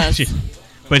would It does. imagine.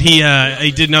 But he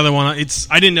did another one.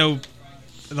 I didn't know.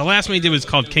 The last one he did was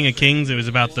called King of Kings. It was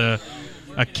about a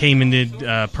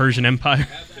Achaemenid Persian Empire,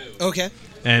 Okay.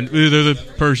 and they're the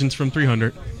Persians from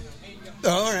 300. Oh,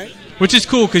 all right. Which is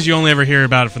cool because you only ever hear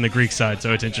about it from the Greek side,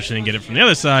 so it's interesting to get it from the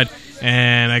other side.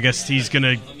 And I guess he's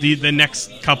gonna the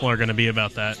next couple are gonna be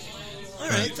about that. All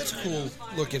right, that's a cool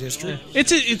look at history.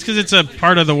 It's because it's a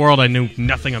part of the world I knew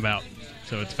nothing about,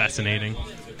 so it's fascinating.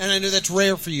 And I know that's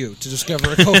rare for you to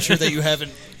discover a culture that you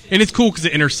haven't. And it's cool because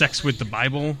it intersects with the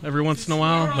Bible every once in a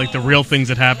while, like the real things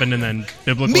that happened, and then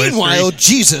biblical Meanwhile,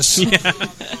 history. Jesus.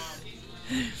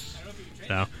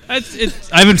 So I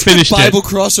haven't finished Bible it.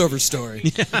 crossover story.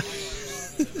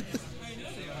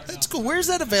 That's cool. Where's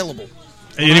that available?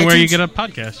 Anywhere you iTunes? get a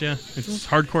podcast, yeah, it's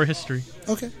hardcore history.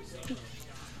 Okay.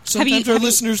 Sometimes our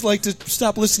listeners like to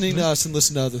stop listening to us and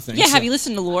listen to other things. Yeah, so. have you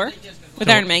listened to Lore with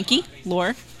Aaron Mankey?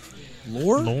 Lore.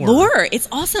 Lore? Lore. It's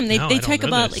awesome. They No, I they don't talk know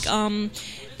about this.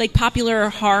 like popular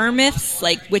horror myths,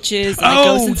 like witches and Oh,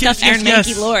 ghosts and yes, stuff. Aaron yes, Mankey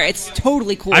yes. Lore. It's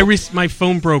totally cool. My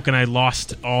phone broke and I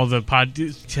lost all the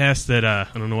podcasts that I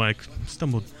don't know why I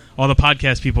stumbled all the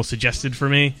podcast people suggested for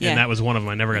me, Yeah. and that was one of them.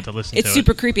 I never got to listen It's to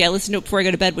super it. creepy. I listen to it before I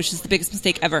go to bed, which is the biggest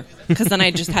mistake ever. Because then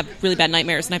I just have really bad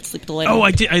nightmares and I have to sleep till later. Oh,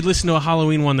 I did. I listened to a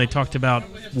Halloween one. They talked about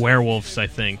werewolves, I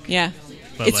think. Yeah.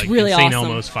 But It's like really St. awesome.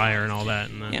 Elmo's Fire and all that.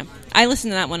 And Yeah. I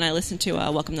listened to that when I listened to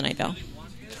Welcome to Night Vale.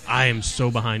 I am so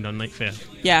behind on Night Vale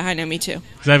Yeah, I know, me too.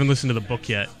 because I haven't listened to the book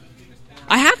yet.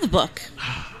 I have the book.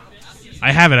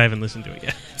 I have it. I haven't listened to it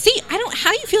yet. See, how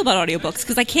do you feel about audiobooks?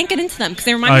 Because I can't get into them because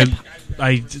they remind me of...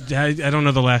 I don't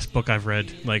know the last book I've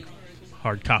read, like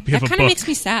hard copy That of a kind book. of makes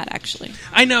me sad, actually.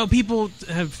 I know people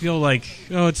feel like,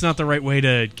 oh, it's not the right way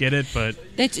to get it, but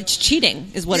It's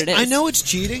cheating, is what it is. I know it's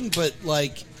cheating, but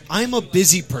like I'm a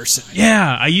busy person.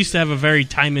 yeah, I used to have a very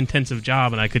time-intensive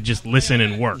job, and I could just listen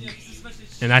and work,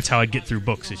 and that's how I'd get through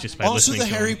books. It's just by Also, listening. the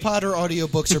to Harry them. Potter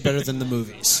audiobooks are better than the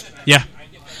movies. Yeah,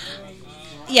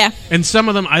 Yeah. and some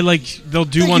of them I like. They'll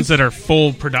do Thank ones you. that are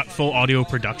full audio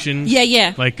production. Yeah,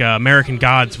 yeah. Like American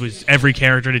Gods was every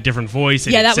character had a different voice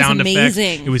and Yeah, that was sound effects.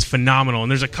 amazing. It was phenomenal,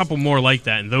 and there's a couple more like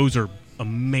that, and those are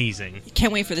amazing.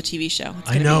 Can't wait for the TV show. It's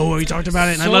I gonna know be we talked about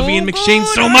it, and I so love Ian McShane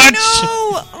good. so I much. know.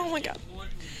 Oh, my God.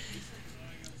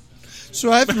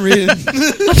 So I've been reading.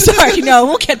 I'm sorry. No,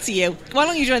 we'll get to you. Why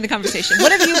don't you join the conversation?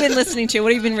 What have you been listening to?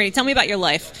 What have you been reading? Tell me about your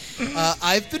life.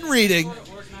 I've been reading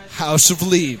House of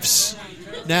Leaves.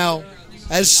 Now,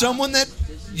 as someone that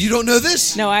you don't know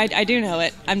this, No, I do know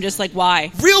it. I'm just like,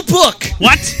 why? real book.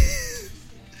 What?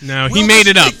 No, he Will made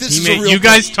it doesn't up. think this He is a made, real you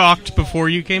guys book. talked before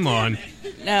you came on.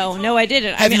 No, I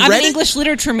didn't. Have you I'm read an it? English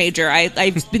literature major. I've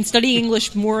been studying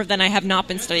English more than I have not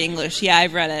been studying English. Yeah,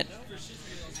 I've read it.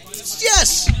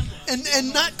 Yes,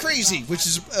 and not crazy, which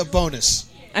is a bonus.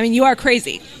 I mean, you are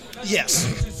crazy.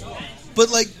 Yes, but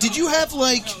like, did you have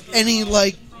like any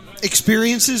like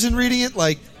experiences in reading it,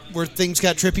 like where things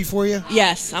got trippy for you?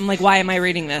 Yes, I'm like, why am I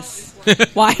reading this?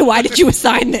 Why did you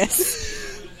assign this?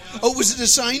 Oh, was it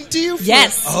assigned to you?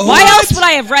 Yes. Oh, Why else would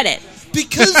I have read it?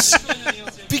 Because,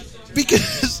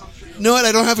 because. No,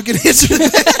 I don't have a good answer to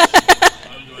that.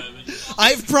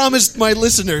 I've promised my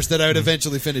listeners that I would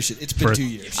eventually finish it. It's been For- 2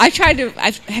 years. I tried to.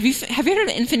 Have you heard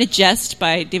of Infinite Jest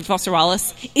by David Foster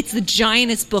Wallace? It's the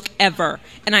giantest book ever,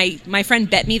 and my friend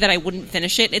bet me that I wouldn't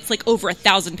finish it. It's like over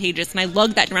 1,000 pages, and I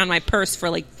lugged that around my purse for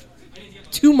like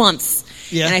 2 months.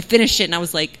 Yeah. And I finished it, and I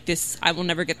was like, "This, I will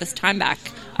never get this time back.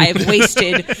 I have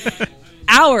wasted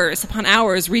hours upon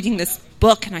hours reading this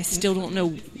book, and I still don't know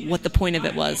what the point of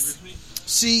it was."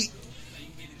 See,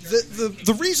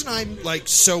 the reason I'm like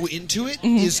so into it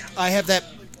is I have that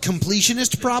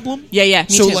completionist problem. Yeah, me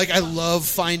So too. like I love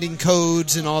finding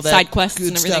codes and all that Side quests good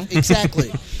and stuff. everything.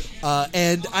 Exactly.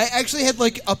 And I actually had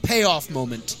like a payoff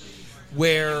moment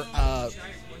where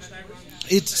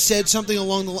it said something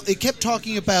along the. It kept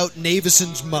talking about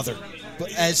Navison's mother.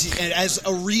 But as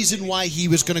a reason why he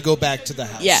was going to go back to the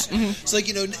house. Yeah, mhm. It's like,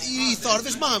 he thought of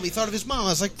his mom. He thought of his mom. I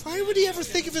was like, why would he ever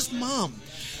think of his mom?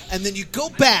 And then you go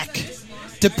back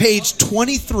to page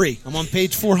 23. I'm on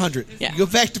page 400. Yeah. You go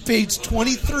back to page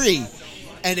 23,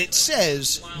 and it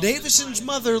says, Navison's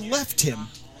mother left him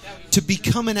to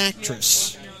become an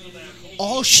actress.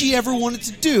 All she ever wanted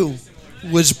to do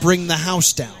was bring the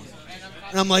house down.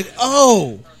 And I'm like,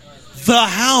 oh, the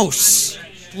house.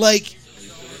 Like,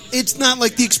 it's not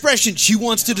like the expression, she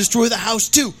wants to destroy the house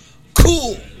too.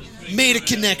 Cool. Made a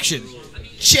connection.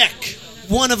 Check.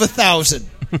 1 of 1,000.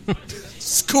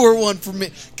 Score 1 for me.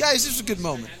 Guys, this was a good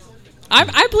moment.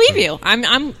 I believe you.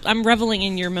 I'm reveling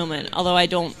in your moment, although I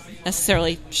don't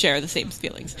necessarily share the same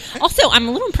feelings. Also, I'm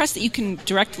a little impressed that you can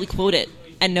directly quote it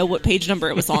and know what page number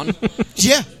it was on.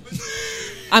 Yeah.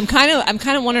 I'm kind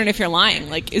of wondering if you're lying.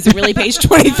 Like, is it really page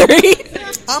 23?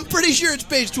 I'm pretty sure it's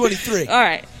page 23. All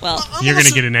right. Well, You're going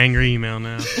to get an angry email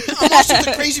now. I'm also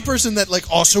the crazy person that like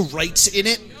also writes in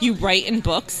it. you write in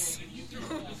books.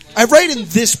 I write in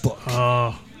this book.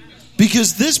 Oh,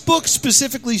 Because this book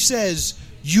specifically says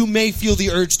you may feel the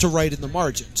urge to write in the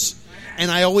margins. And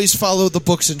I always follow the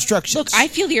book's instructions. Look, I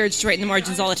feel the urge to write in the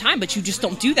margins all the time, but you just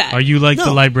don't do that. are you like No.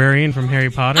 the librarian from Harry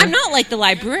Potter? I'm not like the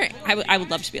librarian. I would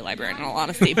love to be a librarian, in all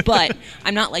honesty, but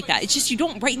I'm not like that. It's just you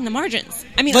don't write in the margins.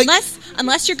 I mean, Like-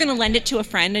 unless you're going to lend it to a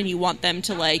friend and you want them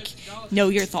to like know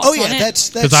your thoughts Oh yeah, on it.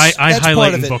 that's Because I that's part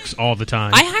highlight of in it. books all the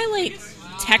time. I highlight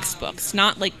textbooks,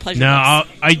 not like pleasure No,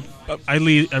 books.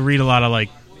 I read a lot of like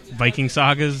Viking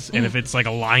sagas, and if it's like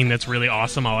a line that's really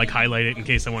awesome, I'll like highlight it in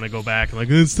case I want to go back. I'm like,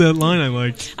 it's that line I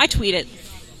liked. I tweet it.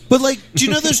 But, like, do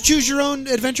you know those choose-your-own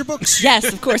adventure books? Yes,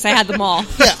 of course, I had them all.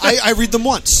 Yeah, I read them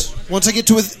once. Once I get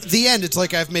to the end, it's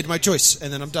like I've made my choice,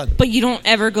 and then I'm done. But you don't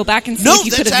ever go back and see No, if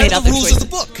you could that's have made out of the other rules choices. of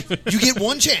the book. You get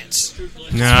one chance.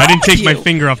 No, I didn't take my you?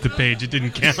 finger off the page. It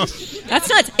didn't count. That's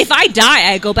nuts. If I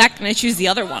die, I go back and I choose the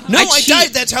other one. No, I cheat. died.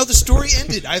 That's how the story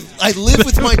ended. I live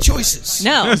with my choices.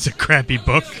 No. That's a crappy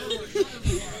book.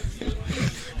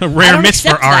 A I rare don't miss for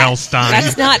accept that. R.L. Stein.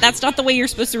 That's not the way you're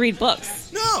supposed to read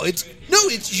books. No, it's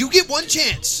you get one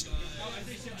chance.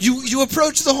 You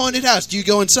approach the haunted house. Do you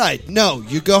go inside? No,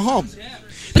 you go home. But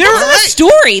There that's were- not a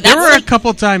story. That's There were like, a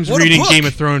couple times What a reading book. Game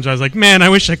of Thrones I was like, man, I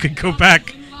wish I could go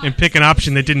back and pick an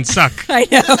option that didn't suck. I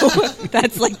know.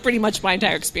 That's like pretty much my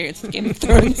entire experience with Game of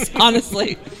Thrones,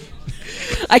 honestly.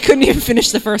 I couldn't even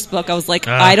finish the first book. I was like,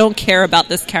 I don't care about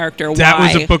this character. That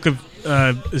Why? was a book of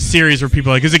a series where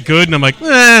people are like, is it good? And I'm like,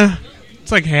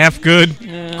 it's like half good,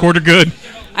 quarter good.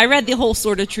 I read the whole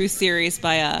Sword of Truth series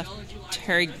by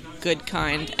Terry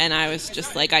Goodkind, and I was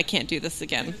just like, I can't do this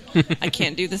again. I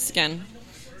can't do this again.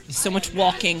 So much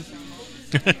walking.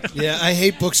 Yeah, I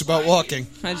hate books about walking.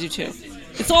 I do too.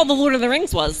 It's all the Lord of the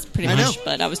Rings was, pretty I much. know.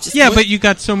 But I was just... Yeah, but you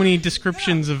got so many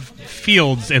descriptions of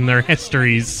fields and their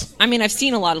histories. I mean, I've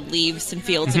seen a lot of leaves and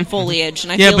fields and foliage,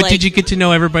 and I Yeah, feel but like... did you get to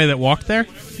know everybody that walked there?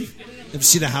 Have you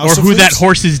seen a house? Or of who that Leaves?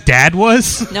 horse's dad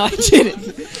was? No, I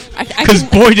didn't. I Because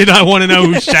didn't- boy, did I want to know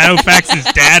who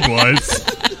Shadowfax's dad was.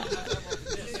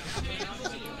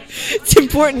 It's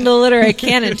important to the literary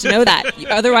canon to know that.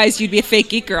 Otherwise, you'd be a fake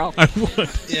geek girl. I would.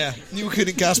 Yeah, you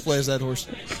couldn't cosplay as that horse.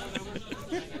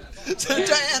 So,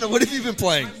 Diana, what have you been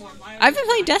playing? I've been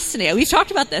playing Destiny. We've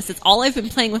talked about this. It's all I've been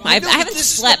playing with my... I know, haven't this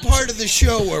slept. is the part of the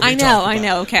show where we I know, talk I about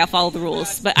know. Okay, I'll follow the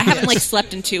rules. But I haven't, Yes. like,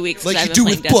 slept in 2 weeks. Like 'cause you I've do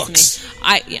been with playing books.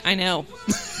 Destiny. I know.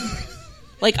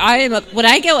 Like, when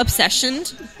I go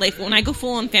obsessioned, like, when I go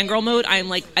full on fangirl mode, I'm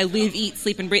like, I live, eat,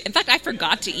 sleep, and breathe. In fact, I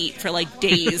forgot to eat for, like,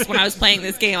 days when I was playing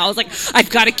this game. I was like, I've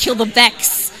got to kill the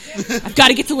Vex. I've got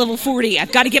to get to level 40.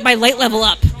 I've got to get my light level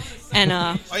up. And,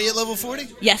 Are you at level 40?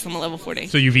 yes, I'm a level 40.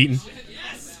 So you've eaten?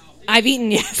 I've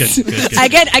eaten, yes. Good, good, good. I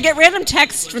get random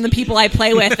texts from the people I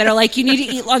play with that are like, you need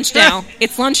to eat lunch now.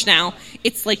 It's lunch now.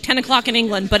 It's like 10 o'clock in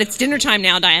England, but it's dinner time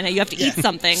now, Diana. You have to eat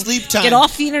something. Sleep time. Get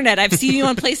off the internet. I've seen you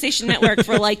on PlayStation Network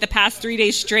for like the past 3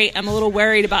 days straight. I'm a little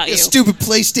worried about you. You stupid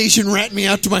PlayStation rat me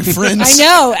out to my friends. I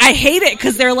know. I hate it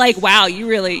because they're like, wow, you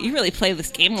really play this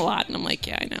game a lot. And I'm like,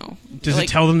 yeah, I know. Does Like, it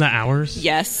tell them the hours?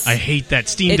 Yes. I hate that.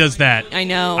 Steam It- does that. I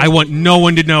know. I want no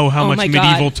one to know how Oh much my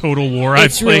medieval God. Total War I've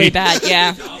It's played. really bad,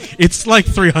 yeah. It's like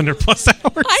 300 plus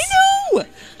hours. I know!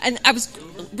 And I was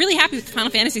really happy with the Final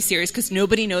Fantasy series because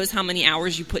nobody knows how many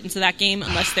hours you put into that game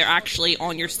unless they're actually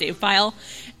on your save file.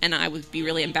 And I would be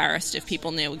really embarrassed if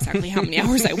people knew exactly how many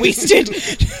hours I wasted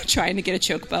trying to get a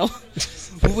chocobo.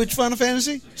 Which Final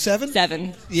Fantasy? 7?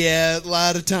 7. Yeah, a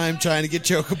lot of time trying to get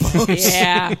chocobos.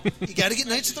 Yeah, You got to get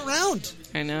Knights of the Round.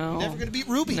 I know. Never going to beat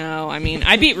Ruby. No, I mean,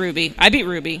 I beat Ruby. I beat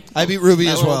Ruby That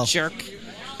as little well. jerk.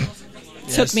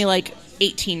 Yes. Took me like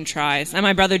 18 tries. And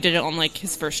my brother did it on like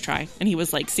his first try. And he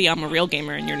was like, see, I'm a real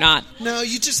gamer and you're not. No,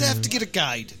 you just have to get a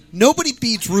guide. Nobody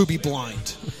beats Ruby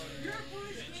blind.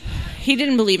 He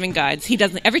didn't believe in guides. He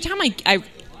doesn't. Every time I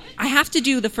have to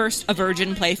do the first A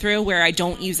Virgin playthrough where I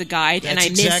don't use a guide and That's I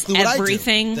miss exactly what I do.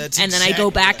 everything. That's And then I go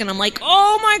exactly back what and I'm like,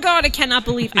 oh my god, I cannot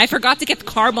believe I forgot to get the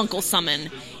Carbuncle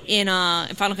summon in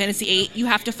Final Fantasy VIII. You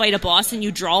have to fight a boss and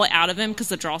you draw it out of him because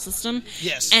the draw system.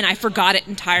 Yes. And I forgot it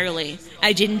entirely.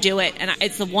 I didn't do it, and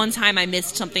it's the one time I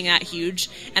missed something that huge,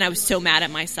 and I was so mad at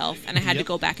myself, and I had to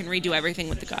go back and redo everything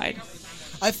with the guide.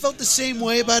 I felt the same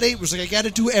way about 8. It was like, I got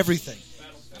to do everything.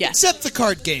 Yes. Except the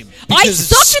card game. I because it's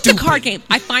sucked at the stupid. card game.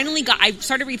 I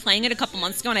started replaying it a couple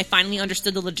months ago, and I finally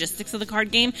understood the logistics of the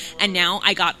card game, and now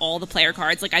I got all the player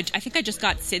cards. Like, I think I just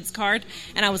got Sid's card,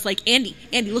 and I was like, Andy,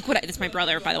 look what that's my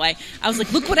brother, by the way. I was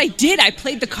like, look what I did. I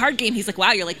played the card game. He's like,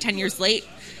 wow, you're like 10 years late.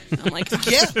 I'm like,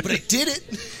 Yeah, but I did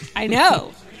it. I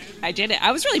know. I did it.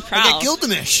 I was really I proud. got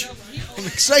Gilgamesh. I'm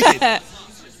excited.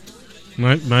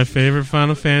 My favorite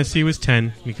Final Fantasy was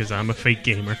 10 because I'm a fake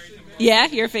gamer. Yeah,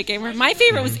 you're a fake gamer. My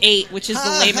favorite was 8, which is the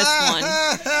lamest one.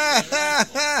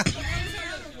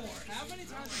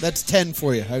 That's 10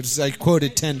 for you. I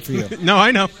quoted 10 for you. No,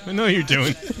 I know what you're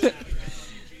doing.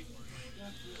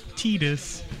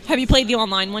 Titus. Have you played the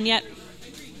online one yet?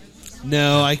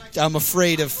 No, I'm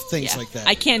afraid of things Yeah. like that.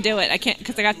 I can't do it. I can't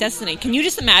because I got Destiny. Can you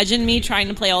just imagine me trying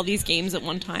to play all these games at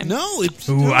one time? No, it's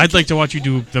Ooh, I'd like to watch you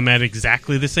do them at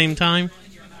exactly the same time.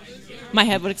 My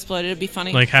head would explode. It'd be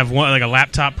funny. Like have one, like a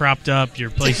laptop propped up,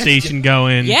 your PlayStation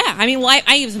going. Yeah, I mean,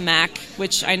 I use a Mac,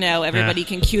 which I know everybody Yeah.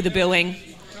 can cue the booing.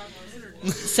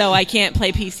 so I can't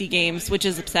play PC games, which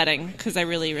is upsetting because I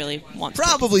really, really want to.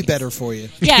 Probably better for you.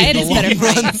 Yeah, it in is the better long for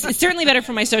me. run. It's certainly better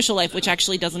for my social life, which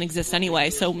actually doesn't exist anyway,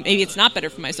 so maybe it's not better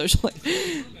for my social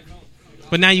life.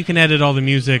 But now you can edit all the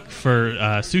music for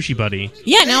Sushi Buddy.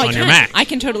 Yeah, now I on can. your Mac. I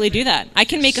can totally do that. I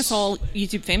can make us all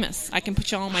YouTube famous. I can put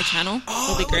you all on my channel. It'll be I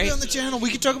wanna great. be on the channel. We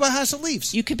can talk about House of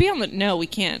Leaves. You could be on the... No, we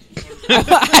can't.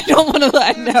 I don't want to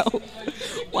let know.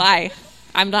 Why?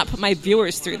 I'm not put my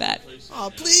viewers through that. Oh,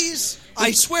 please.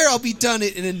 I swear I'll be done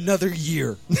it in another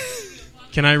year.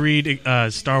 Can I read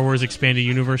Star Wars Expanded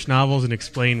Universe novels and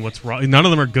explain what's wrong? None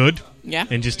of them are good. Yeah.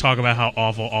 And just talk about how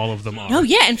awful all of them are. Oh,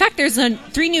 yeah. In fact, there's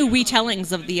 3 new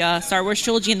retellings of the Star Wars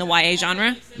trilogy in the YA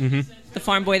genre. Mm-hmm. The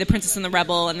Farm Boy, The Princess and the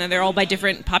Rebel, and then they're all by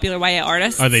different popular YA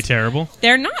artists. Are they terrible?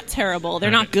 They're not terrible.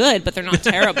 They're not good, but they're not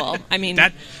terrible. I mean...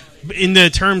 That, in the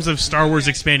terms of Star Wars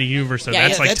Expanded Universe, though, Yeah,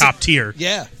 that's yeah, like that's top tier.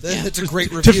 Yeah, that's a great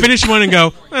To review. finish one and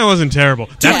go, that wasn't terrible.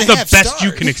 That's the 2.5 best you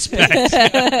stars. can expect.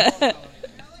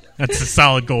 That's a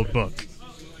solid gold book.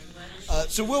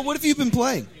 So, Will, what have you been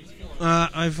playing?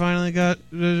 I finally got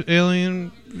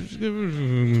Alien.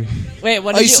 Wait,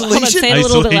 what did you... Hold on, Isolation? say it a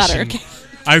little bit louder.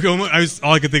 Isolation.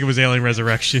 All I could think of was Alien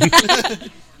Resurrection,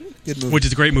 Good movie. which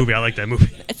is a great movie. I like that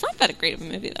movie. It's not that great of a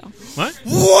movie, though. What?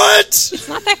 What? It's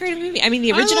not that great of a movie. I mean,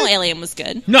 the original Alien was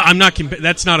good. No, I'm not.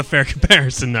 That's not a fair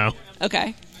comparison, though.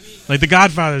 Okay. Like The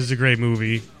Godfather is a great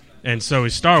movie, and so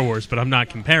is Star Wars, but I'm not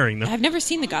comparing them. I've never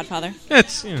seen The Godfather.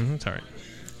 It's it's all right.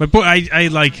 But boy, I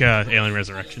like Alien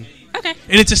Resurrection, Okay.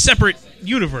 and it's a separate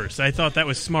universe. I thought that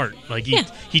was smart. Like Yeah.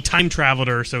 he time traveled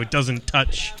her, so it doesn't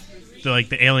touch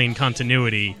the Alien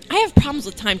continuity. I have problems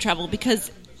with time travel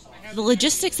because the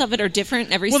logistics of it are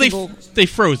different every Well, single... they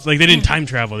froze. Like they didn't time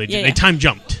travel. They Yeah, they yeah. time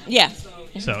jumped. Yeah.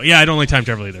 So yeah, I don't like time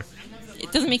travel either.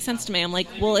 It doesn't make sense to me. I'm like,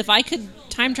 well, if I could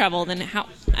time travel, then how...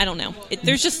 I don't know.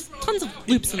 There's just tons of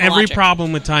loops in the Every logic.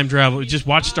 problem with time travel, just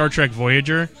watch Star Trek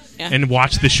Voyager Yeah. and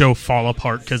watch the show fall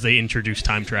apart because they introduced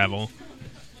time travel.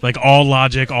 Like all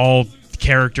logic, all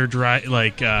character That's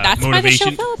motivation. why the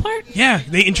show fell apart? Yeah,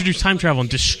 they introduced time travel and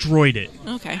destroyed it.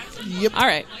 Okay. Yep. All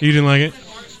right. You didn't like it?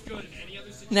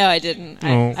 No, I didn't.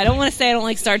 Oh. I don't want to say I don't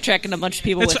like Star Trek and a bunch of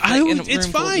people It's, with... Like, in a it's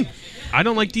room full of- fine. I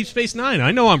don't like Deep Space Nine.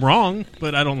 I know I'm wrong,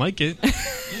 but I don't like it.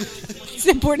 It's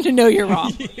important to know you're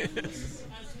wrong.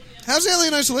 How's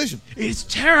Alien Isolation? It's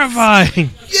terrifying.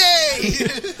 Yay!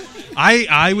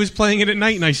 I was playing it at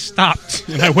night and I stopped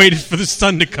and I waited for the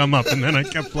sun to come up and then I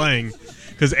kept playing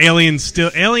because Alien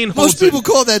holds Most people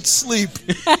call that sleep.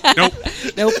 Nope.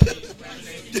 Nope.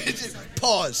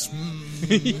 Pause.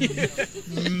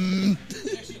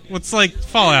 Well, it's like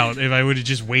Fallout if I would have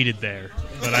just waited there,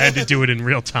 but I had to do it in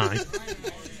real time.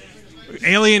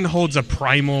 Alien holds a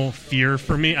primal fear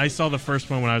for me. I saw the first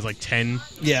one when I was like 10.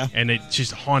 Yeah. And it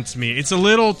just haunts me. It's a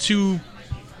little too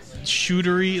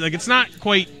shootery. Like, it's not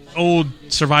quite old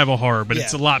survival horror, but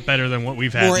it's a Yeah. lot better than what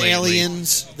we've had More lately.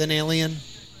 aliens than Alien.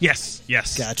 Yes.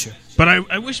 Gotcha. But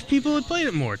I wish people had played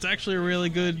it more. It's actually a really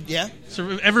good... Yeah.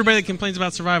 Everybody that complains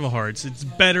about survival horror, it's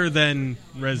better than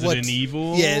Resident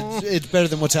Evil. Yeah, it's better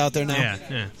than what's out there now.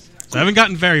 Yeah. So I haven't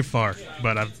gotten very far,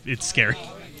 but it's scary.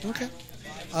 Okay.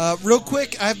 Real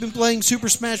quick, I've been playing Super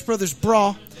Smash Bros.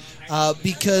 Brawl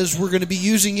because we're going to be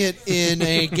using it in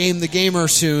a Game the Gamer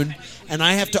soon, and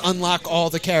I have to unlock all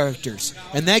the characters.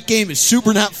 And that game is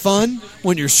super not fun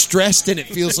when you're stressed and it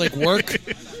feels like work.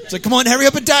 It's like, come on, hurry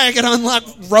up and die. I got to unlock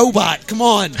Robot. Come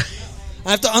on.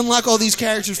 I have to unlock all these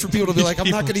characters for people to be like, I'm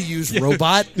not going to use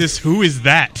Robot. Who is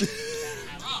that?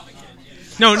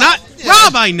 No, not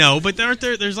Rob. I know, but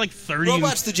there's like 30.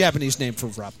 Robot's the Japanese name for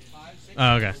Rob.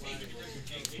 Oh, okay.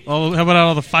 Well, how about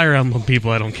all the Fire Emblem people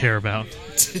I don't care about?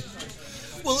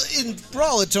 Well, in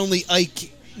Brawl, it's only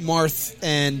Ike, Marth,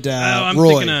 and I'm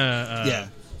Roy. thinking yeah.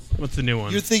 What's the new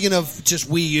one? You're thinking of just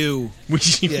Wii U.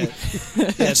 Yeah.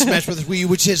 Yeah, Smash Bros. Wii U,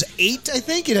 which has 8, I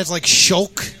think. It has, like,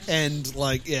 Shulk and,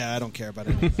 like, I don't care about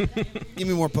it. Give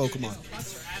me more Pokemon.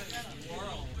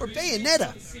 Or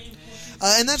Bayonetta.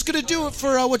 And that's going to do it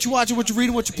for what you're watching, what you're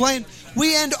reading, what you're playing.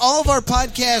 We end all of our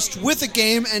podcasts with a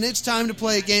game, and it's time to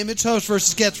play a game. It's host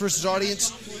versus guest versus audience.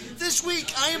 This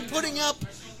week, I am putting up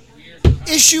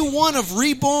issue 1 of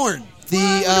Reborn. When do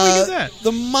we get that?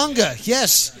 The manga,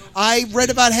 yes. I read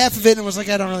about half of it and was like,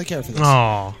 I don't really care for this.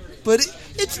 Oh. But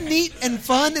it's neat and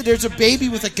fun. There's a baby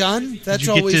with a gun. That's Did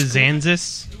you get always to cool.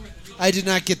 Xanthus? I did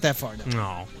not get that far. No.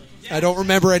 No. I don't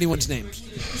remember anyone's names.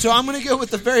 So I'm going to go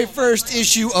with the very first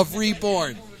issue of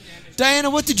Reborn. Diana,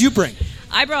 what did you bring?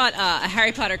 I brought a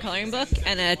Harry Potter coloring book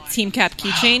and a Team Cap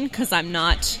keychain because I'm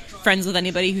not friends with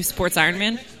anybody who supports Iron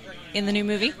Man in the new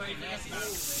movie.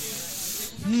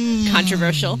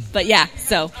 Controversial. But yeah,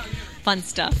 so fun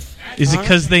stuff. Is it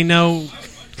because they know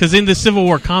Because in the Civil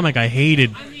War comic, I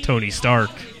hated Tony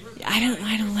Stark. I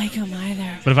don't like him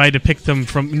either. But if I had to pick them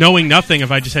from knowing nothing,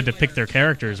 if I just had to pick their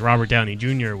characters, Robert Downey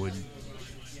Jr. would.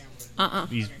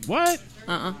 He's what?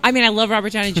 I mean, I love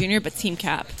Robert Downey Jr., but Team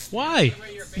Cap. Why?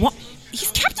 What? He's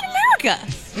Captain America.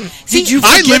 Did you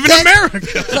I forget live in that?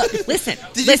 America. Look, listen.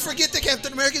 Did you forget that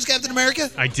Captain America is Captain America?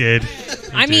 I did.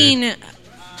 I mean,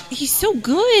 he's so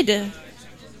good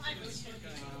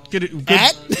Good.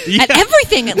 At? Yeah. at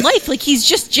everything in life. Like, he's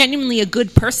just genuinely a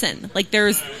good person. Like,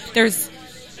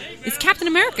 it's Captain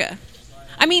America.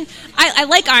 I mean, I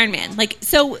like Iron Man. Like,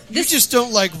 so You this. just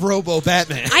don't like Robo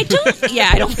Batman. I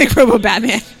don't like Robo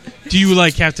Batman. Do you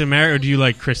like Captain America or do you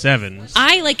like Chris Evans?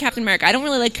 I like Captain America. I don't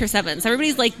really like Chris Evans.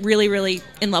 Everybody's like really, really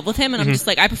in love with him, and I'm just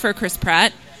like, I prefer Chris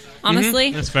Pratt,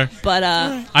 honestly. That's fair. But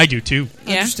I do too.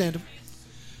 yeah. Understandable.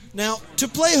 Now, to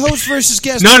play host versus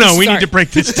guest. No, versus- we Sorry. need to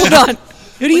break this down. Hold on.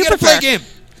 Who do We you gotta prefer? play a game.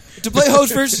 To play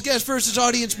host versus guest versus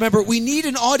audience member, we need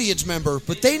an audience member,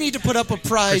 but they need to put up a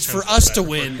prize for us to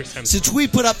win, Chris Hemsworth. since we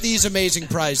put up these amazing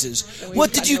prizes.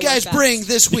 What did you guys bring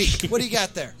this week? What do you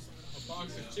got there?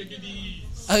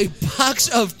 A box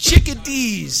of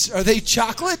chickadees. Are they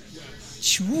chocolate?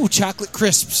 Ooh, chocolate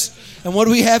crisps. And what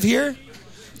do we have here?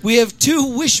 We have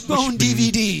 2 Wishbone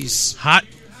DVDs. Hot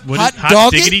Hot hot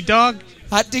dog it? diggity dog?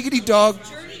 Hot diggity dog.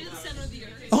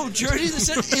 Oh, Journey to the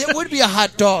Center. It would be a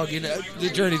hot dog, you know, the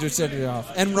Journey to the Center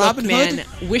off. And Robin Man, Hood,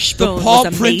 the Wishbone Paw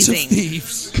was Prince of amazing.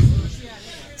 Thieves.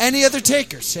 Any other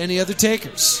takers? Any other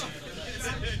takers?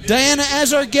 Diana,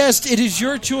 as our guest, it is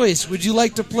your choice. Would you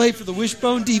like to play for the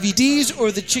Wishbone DVDs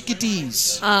or the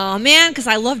chickadees? Oh man, because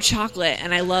I love chocolate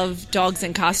and I love dogs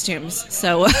in costumes,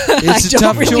 so It's a I tough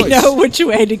don't really choice. know which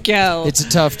way to go. It's a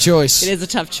tough choice. It is a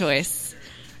tough choice.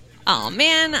 Oh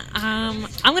man, I'm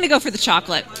gonna go for the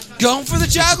chocolate. Going for the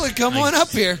chocolate. Come on up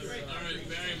here.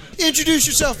 Introduce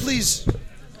yourself, please.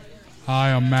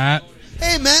 Hi, I'm Matt.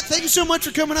 Hey, Matt, thank you so much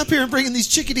for coming up here and bringing these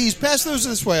chickadees. Pass those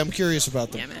this way. I'm curious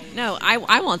about them. Damn it! No,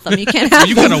 I want them. You can't have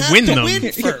You them. gotta win to them. win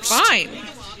You're first. fine.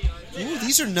 Ooh,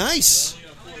 these are nice.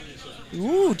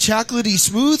 Ooh, chocolatey,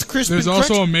 smooth, crisp, There's and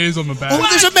also crunchy. a maze on the back. Oh,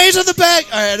 there's a maze on the back.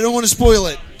 All right, I don't want to spoil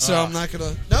it, so I'm not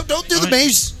gonna. No, don't do the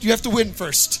maze. You have to win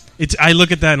first. I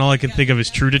look at that and all I can think of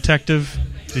is True Detective.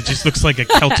 It just looks like a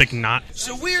Celtic knot.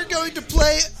 So we are going to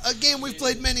play a game we've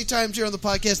played many times here on the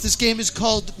podcast. This game is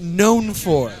called Known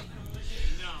For.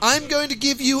 I'm going to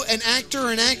give you an actor,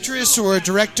 an actress, or a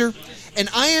director, and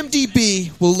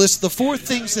IMDb will list the 4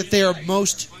 things that they are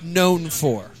most known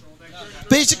for.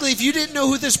 Basically, if you didn't know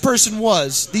who this person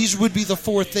was, these would be the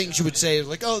 4 things you would say,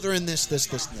 like, oh, they're in this, this,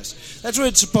 this, and this. That's what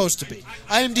it's supposed to be.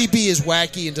 IMDb is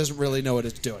wacky and doesn't really know what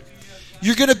it's doing.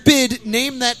 You're going to bid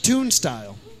Name That Tune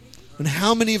Style on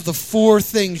how many of the 4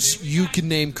 things you can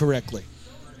name correctly.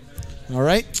 All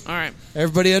right? All right.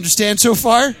 Everybody understand so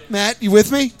far? Matt, you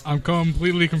with me? I'm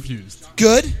completely confused.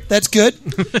 Good. That's good.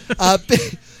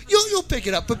 You'll pick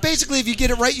it up. But basically, if you get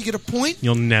it right, you get a point.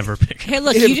 You'll never pick it. Hey,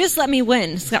 look, you just let me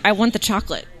win. So I want the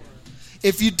chocolate.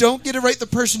 If you don't get it right, the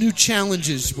person who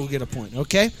challenges will get a point,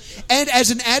 okay? And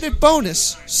as an added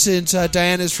bonus, since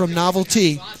Diana's from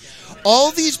Novelty,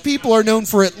 all these people are known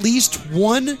for at least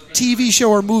one TV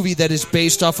show or movie that is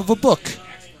based off of a book.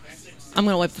 I'm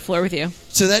gonna wipe the floor with you.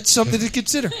 So that's something to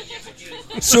consider.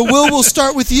 So, Will, we'll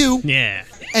start with you, Yeah.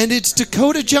 and it's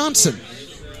Dakota Johnson.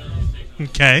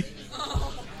 Okay.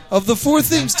 Of the 4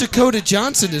 things Dakota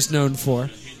Johnson is known for,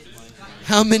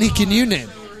 how many can you name?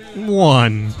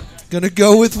 1. Gonna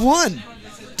go with 1.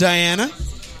 Diana,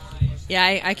 Yeah,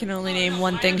 I can only name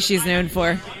one thing she's known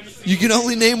for, you can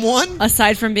only name 1?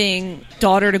 aside from being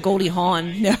daughter to Goldie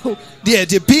Hawn. No, Yeah,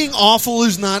 being awful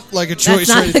is not like a choice. that's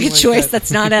or not anything like a like choice. that.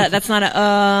 That's not a. That's not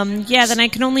a. Yeah, then I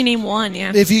can only name one.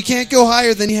 Yeah. If you can't go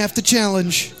higher, then you have to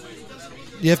challenge.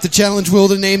 You have to challenge Will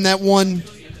to name that one.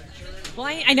 Well,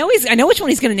 I know I know which one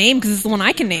he's gonna name because it's the one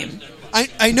I can name.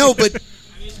 I know, but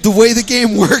the way the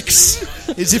game works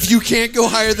is if you can't go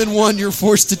higher than 1, you're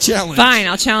forced to challenge. Fine,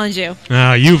 I'll challenge you.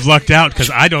 You've lucked out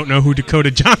because I don't know who Dakota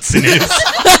Johnson is.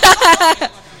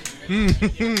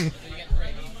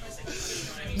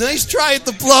 Nice try at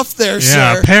the bluff there,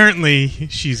 Yeah, sir. apparently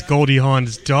she's Goldie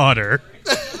Hawn's daughter.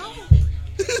 Which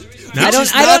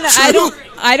is not true.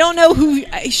 I don't know who.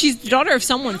 She's the daughter of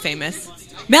someone famous.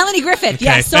 Melanie Griffith. Okay,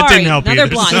 Yes, that sorry. didn't help Another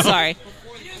either, blonde. so- Sorry.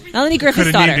 Melanie Could Griffith's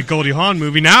have daughter. named a Goldie Hawn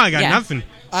movie. Now I got Yeah. nothing.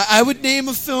 I would name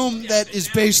a film that is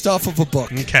based off of a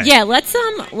book. Okay. Yeah, let's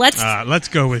Let's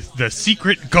go with The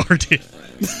Secret Garden.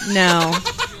 no.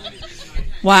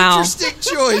 Wow. Interesting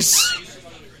choice.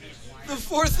 The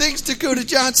 4 things Dakota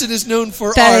Johnson is known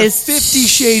for That are is 50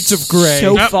 Shades of Grey,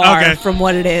 So Oh, far okay. from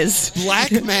what it is.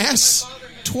 Black Mass,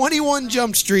 21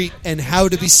 Jump Street, and How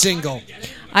to Be Single.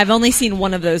 I've only seen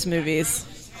one of those movies,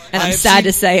 and I'm I've sad seen-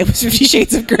 to say it was 50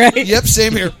 Shades of Grey. Yep,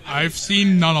 same here. I've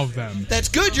seen none of them. That's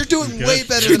good. You're doing Good. way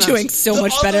better You're than us. doing so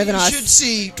much better than you us. should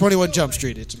see 21 Jump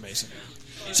Street. It's amazing.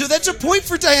 So that's a point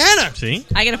for Diana. See?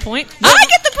 I get a point. I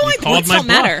get the point. The called points my don't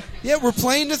matter. Yeah, we're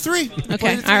playing to 3. We're Okay,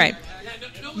 playing to all 3. right.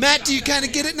 Matt, do you kind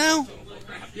of get it now?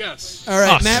 Yes. All right,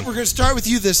 Awesome. Matt, we're going to start with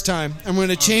you this time. I'm going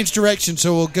to change direction,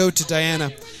 so we'll go to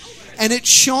Diana. And it's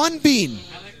Sean Bean.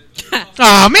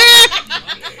 Oh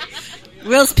man!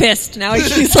 Will's pissed now.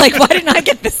 He's like, "Why didn't I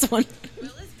get this one?"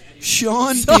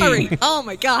 Sean Sorry. Bean. Oh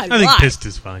my god. I think why? pissed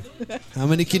is fine. How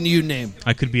many can you name?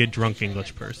 I could be a drunk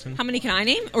English person. How many can I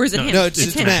name, or is it him? No, it's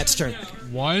him. Matt's turn.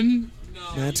 1.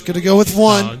 Matt's going to go with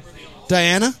 1. Solid.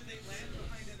 Diana?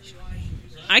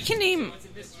 I can name.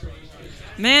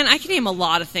 Man, I can name a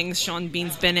lot of things Sean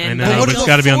Bean's been in. I know, Well, what but are it's the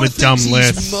gotta be on the 4 dumb things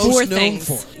list. he's most Four known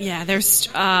things. for? Yeah, there's.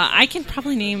 I can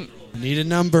probably name. Need a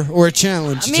number or a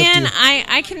challenge. It's up to Man, you.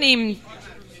 I can name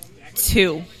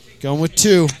 2. Going with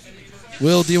 2.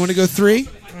 Will, do you want to go 3?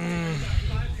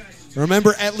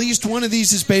 Remember, at least one of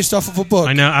these is based off of a book.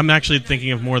 I know. I'm actually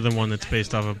thinking of more than one that's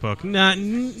based off a book.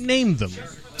 Name them.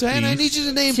 Diana, I please. need you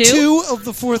to name 2? 2 of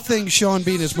the 4 things Sean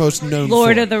Bean is most known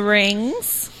Lord for. of the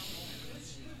Rings.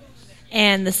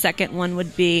 And the second one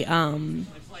would be Game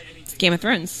of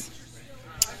Thrones.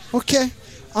 Okay.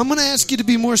 I'm going to ask you to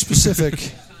be more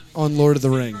specific on Lord of the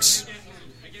Rings.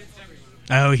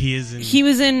 Oh, he is in. He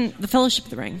was in The Fellowship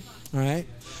of the Ring. All right?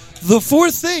 The 4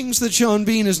 things that Sean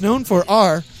Bean is known for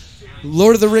are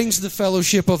Lord of the Rings, The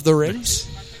Fellowship of the Rings,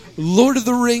 Lord of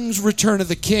the Rings, Return of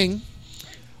the King,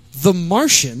 The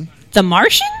Martian, The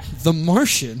Martian? The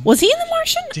Martian. Was he in The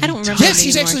Martian? Did I don't he remember. Yes, him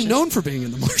he's being in actually The known for being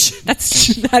in The Martian.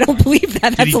 That's. I don't believe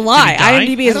that. That's he- a lie. did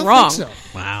he die? IMDb I is don't wrong. think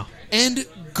so. Wow. And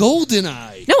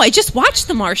Goldeneye. No, I just watched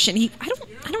The Martian. I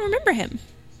don't remember him.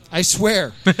 I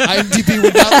swear, IMDb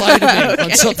would not lie to me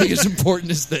on something as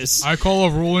important as this. I call a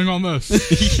ruling on this.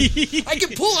 I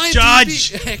can pull IMDb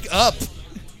Judge. up.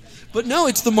 But no,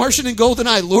 it's The Martian and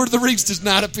Goldeneye. Lord of the Rings does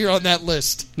not appear on that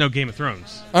list. No, Game of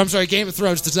Thrones. I'm sorry, Game of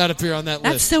Thrones does not appear on that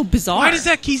That's list. so bizarre. Why does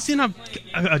that? He's in an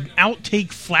outtake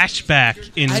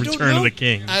flashback in I don't Return know. of the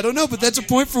King. I don't know, but that's a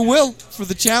point for Will for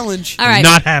the challenge. All right.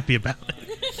 Not happy about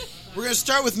it. We're going to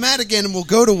start with Matt again, and we'll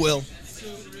go to Will.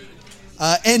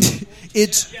 And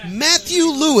it's Matthew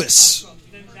Lewis.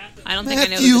 I don't think I know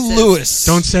Matthew who this Lewis.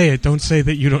 Don't say it. Don't say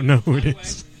that you don't know who it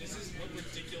is.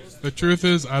 The truth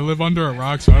is, I live under a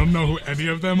rock, so I don't know who any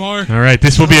of them are. All right,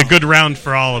 this will be a good round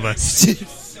for all of us.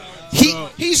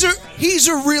 He's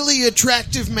a really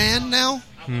attractive man now.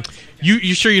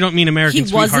 You sure you don't mean is. American He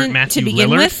Sweetheart wasn't Matthew to begin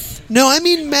Lillard? with. No, I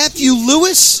mean Matthew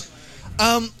Lewis.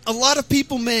 A lot of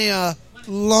people may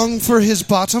long for his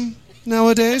bottom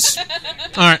nowadays.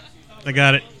 All right, I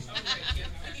got it.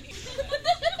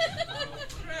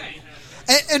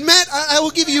 And Matt, I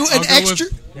will give you I'll an go extra.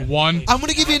 with 1. I'm going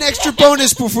to give you an extra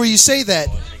bonus before you say that.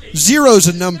 0's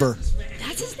a number.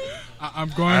 That's his name. I'm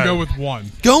going to go with 1.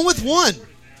 Going with 1.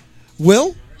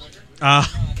 Will?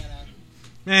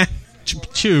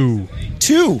 2.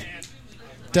 2.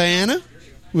 Diana?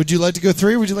 Would you like to go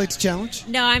 3 or would you like to challenge?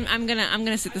 No, I'm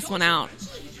gonna sit this one out.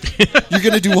 You're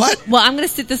going to do what? Well, I'm gonna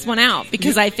sit this one out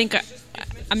because I think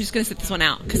I'm just gonna sit this one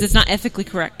out because it's not ethically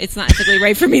correct. It's not ethically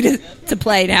right for me to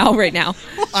play right now.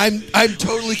 I'm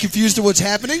totally confused at what's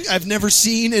happening. I've never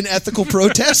seen an ethical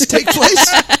protest take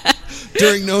place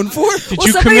during Known For. Did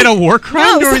you commit a war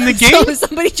crime during the game? So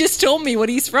somebody just told me what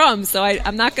he's from, so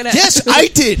I'm not gonna. Yes, I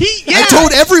did. yeah. I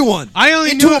told everyone. I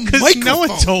only into knew a it because microphone.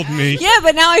 Noah told me. Yeah,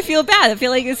 but now I feel bad. I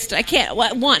feel like I can't.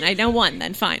 What 1? I know 1.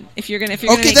 Then fine. If you're gonna. Okay,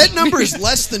 make that me- number is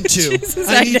less than 2. Jesus,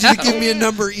 I I need you to know. give me a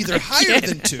number either higher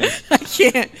than 2. I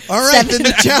can't. All right, then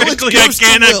the challenge Technically, I goes to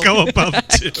cannot Will. go above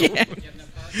 2.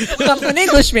 I'm an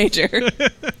English major.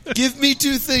 Give me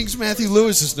 2 things Matthew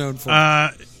Lewis is known for.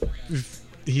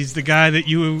 He's the guy that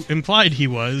you implied he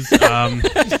was.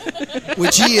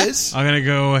 Which he is. I'm gonna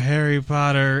go Harry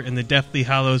Potter and the Deathly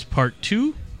Hallows Part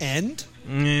 2, And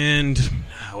and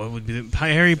what would be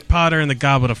Harry Potter and the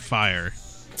Goblet of Fire.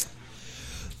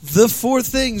 the 4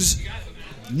 things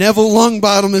Neville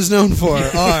Longbottom is known for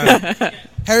are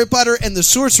Harry Potter and the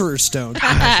Sorcerer's Stone, I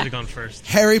should have gone first.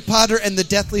 Harry Potter and the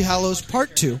Deathly Hallows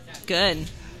Part 2, Good.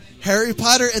 Harry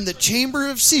Potter and the Chamber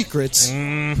of Secrets,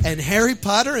 and Harry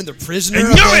Potter and the Prisoner I of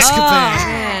knew it! Oh Azkaban.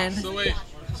 man.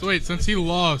 So wait, since he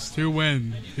lost, who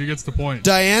wins? Who gets the point?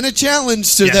 Diana challenged,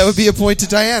 so Yes. that would be a point to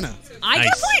Diana. I get a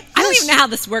Nice. point. I don't Yes. even know how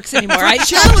this works anymore. I'm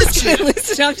challenge just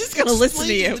you. gonna listen to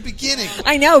Late in you. the beginning.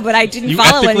 I know, but I didn't You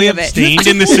follow ethically any of it. abstained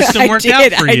and the system worked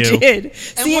out for you. I did. And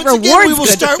See, it once again, rewards we will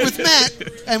good. start with Matt,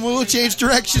 and we will change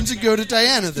directions and go to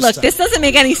Diana this Look, time. this doesn't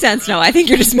make any sense. No, I think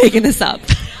you're just making this up.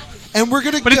 And we're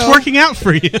going to But it's working out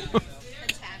for you.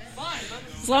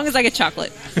 As long as I get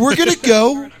chocolate. We're going to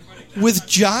go with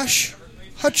Josh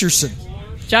Hutcherson.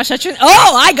 Josh Hutcherson.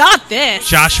 Oh, I got this.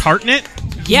 Josh Hartnett?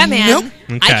 Yeah, man. Nope.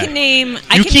 Okay. I can name.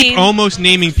 You keep almost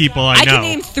naming people I know. I can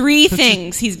name 3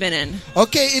 things he's been in.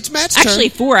 Okay, it's Matt's turn. Actually,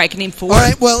 4. I can name 4. All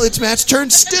right, well, it's Matt's turn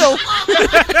still.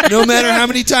 No matter how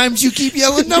many times you keep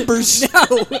yelling numbers.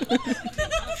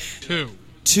 No.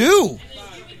 2.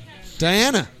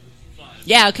 Diana.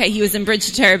 Yeah, okay. He was in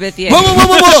Bridge to Terabithia.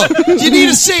 Whoa. You need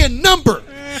to say a number.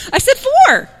 I said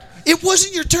 4. It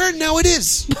wasn't your turn, now it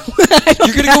is.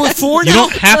 You're going to go with 4 You now?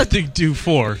 don't have to do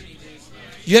 4.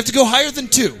 You have to go higher than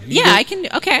 2. Yeah, I can.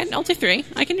 Okay, I'll do 3.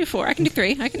 I can do 4. I can do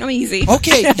 3. I'm easy.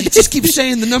 Okay, you just keep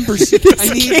saying the numbers.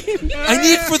 I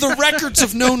need for the records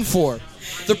of known for.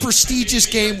 The prestigious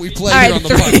game we play All here right, on the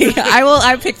podcast. 3.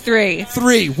 I pick 3.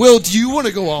 3. Will, do you want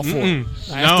to go all 4?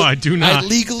 I do not. I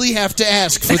legally have to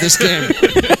ask for this game.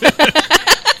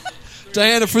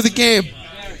 Diana, for the game,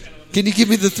 can you give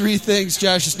me the 3 things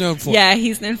Josh is known for? Yeah,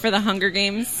 he's known for the Hunger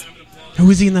Games. Who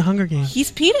is he in the Hunger Games?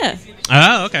 He's PETA.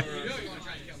 Oh, okay.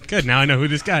 Good, now I know who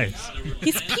this guy is.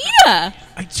 He's PETA.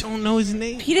 I don't know his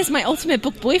name. PETA's my ultimate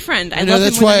book boyfriend. I know, love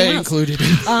that's him more why than I anyone else. included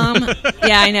him.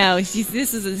 Yeah, I know.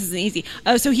 This is easy.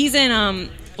 Oh, so he's in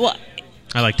well,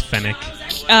 I liked Fennec.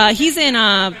 he's in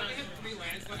Bridge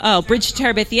to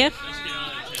Terabithia,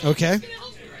 Okay.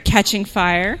 Catching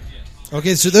Fire.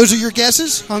 Okay, so those are your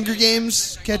guesses? Hunger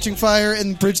Games, Catching Fire,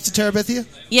 and Bridge to Terabithia?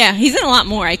 Yeah, he's in a lot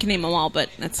more. I can name them all, but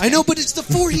that's I know, but it's the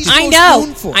 4 he's I most know.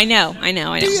 known for. I know.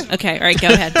 Do you? Okay, all right, go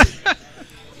ahead.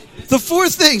 The 4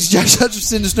 things Josh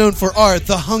Hutcherson is known for are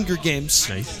The Hunger Games,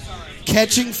 Nice.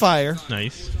 Catching Fire,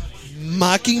 Nice.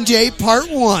 Mockingjay Part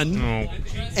 1, Oh.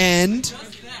 and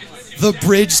The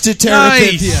Bridge to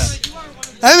Terabithia. Nice.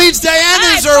 That means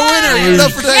Diana's our winner. Give it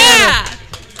up for Diana. Yeah.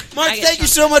 Mark, thank you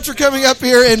so much for coming up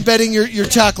here and betting your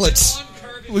chocolates.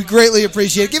 We greatly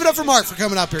appreciate it. Give it up for Mark for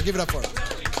coming up here. Give it up for him.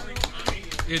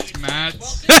 It's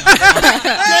Matt's.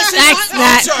 Thanks,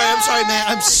 Matt. I'm sorry, Matt.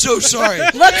 I'm so sorry.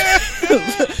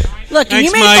 Look, Thanks,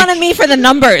 you made Mike. fun of me for the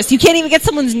numbers. You can't even get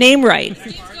someone's name right.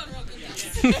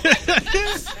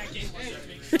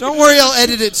 Don't worry, I'll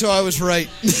edit it so I was right.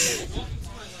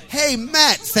 Hey,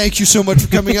 Matt, thank you so much for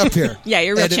coming up here. Yeah,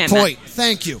 you're a real Edit champ, point.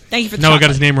 Thank you. Thank you for the No, I got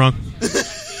chocolate. his name wrong.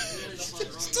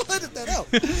 Still edit that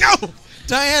out. No!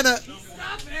 Diana,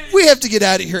 we have to get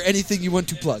out of here. Anything you want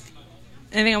to plug?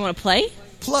 Anything I want to play?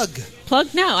 Plug. Plug?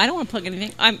 No, I don't want to plug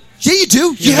anything. Yeah, you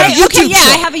do. You have a Hey, okay, YouTube yeah,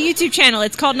 show. I have a YouTube channel.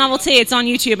 It's called Novelty. It's on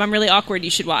YouTube. I'm really awkward. You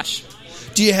should watch.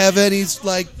 Do you have any,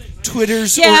 like,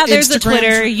 Twitters Yeah, or there's a Instagrams?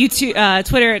 Twitter, YouTube,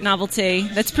 Twitter at Novelty.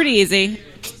 That's pretty easy.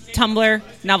 Tumblr,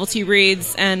 Novelty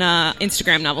Reads, and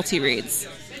Instagram, Novelty Reads.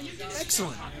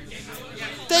 Excellent.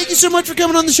 Thank you so much for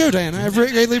coming on the show, Diana. I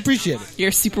greatly appreciate it.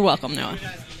 You're super welcome, Noah.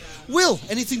 Will,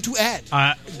 anything to add?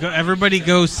 Everybody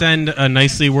go send a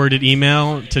nicely worded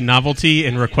email to Novelty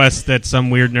and request that some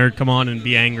weird nerd come on and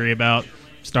be angry about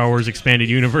Star Wars Expanded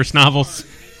Universe novels.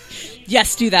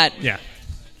 Yes, do that. Yeah.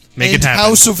 Make and it happen.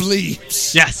 House of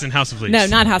Leaves. Yes, and House of Leaves. No,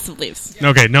 not House of Leaves.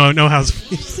 Okay, no House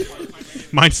of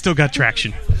Leaves. Mine still got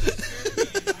traction.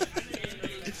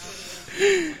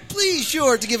 Please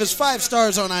sure to give us 5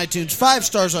 stars on iTunes, 5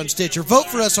 stars on Stitcher. Vote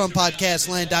for us on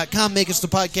podcastland.com. Make us the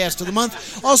podcast of the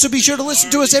month. Also be sure to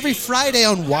listen to us every Friday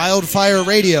on Wildfire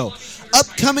Radio.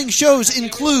 Upcoming shows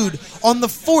include, on the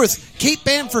 4th, Kate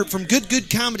Banford from Good Good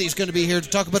Comedy is going to be here to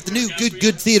talk about the new Good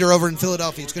Good Theater over in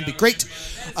Philadelphia. It's going to be great.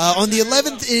 On the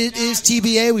 11th, it is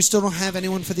TBA. We still don't have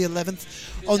anyone for the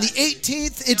 11th. On the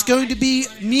 18th, it's going to be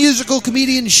musical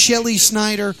comedian Shelley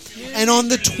Snyder. And on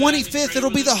the 25th,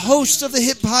 it'll be the host of the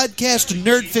hit podcast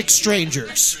Nerdfix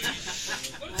Strangers.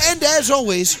 And as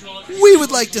always, we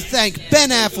would like to thank Ben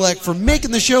Affleck for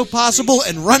making the show possible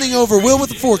and running over Will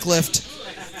with the forklift.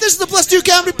 This is the Plus 2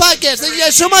 Comedy Podcast. Thank you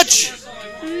guys so much.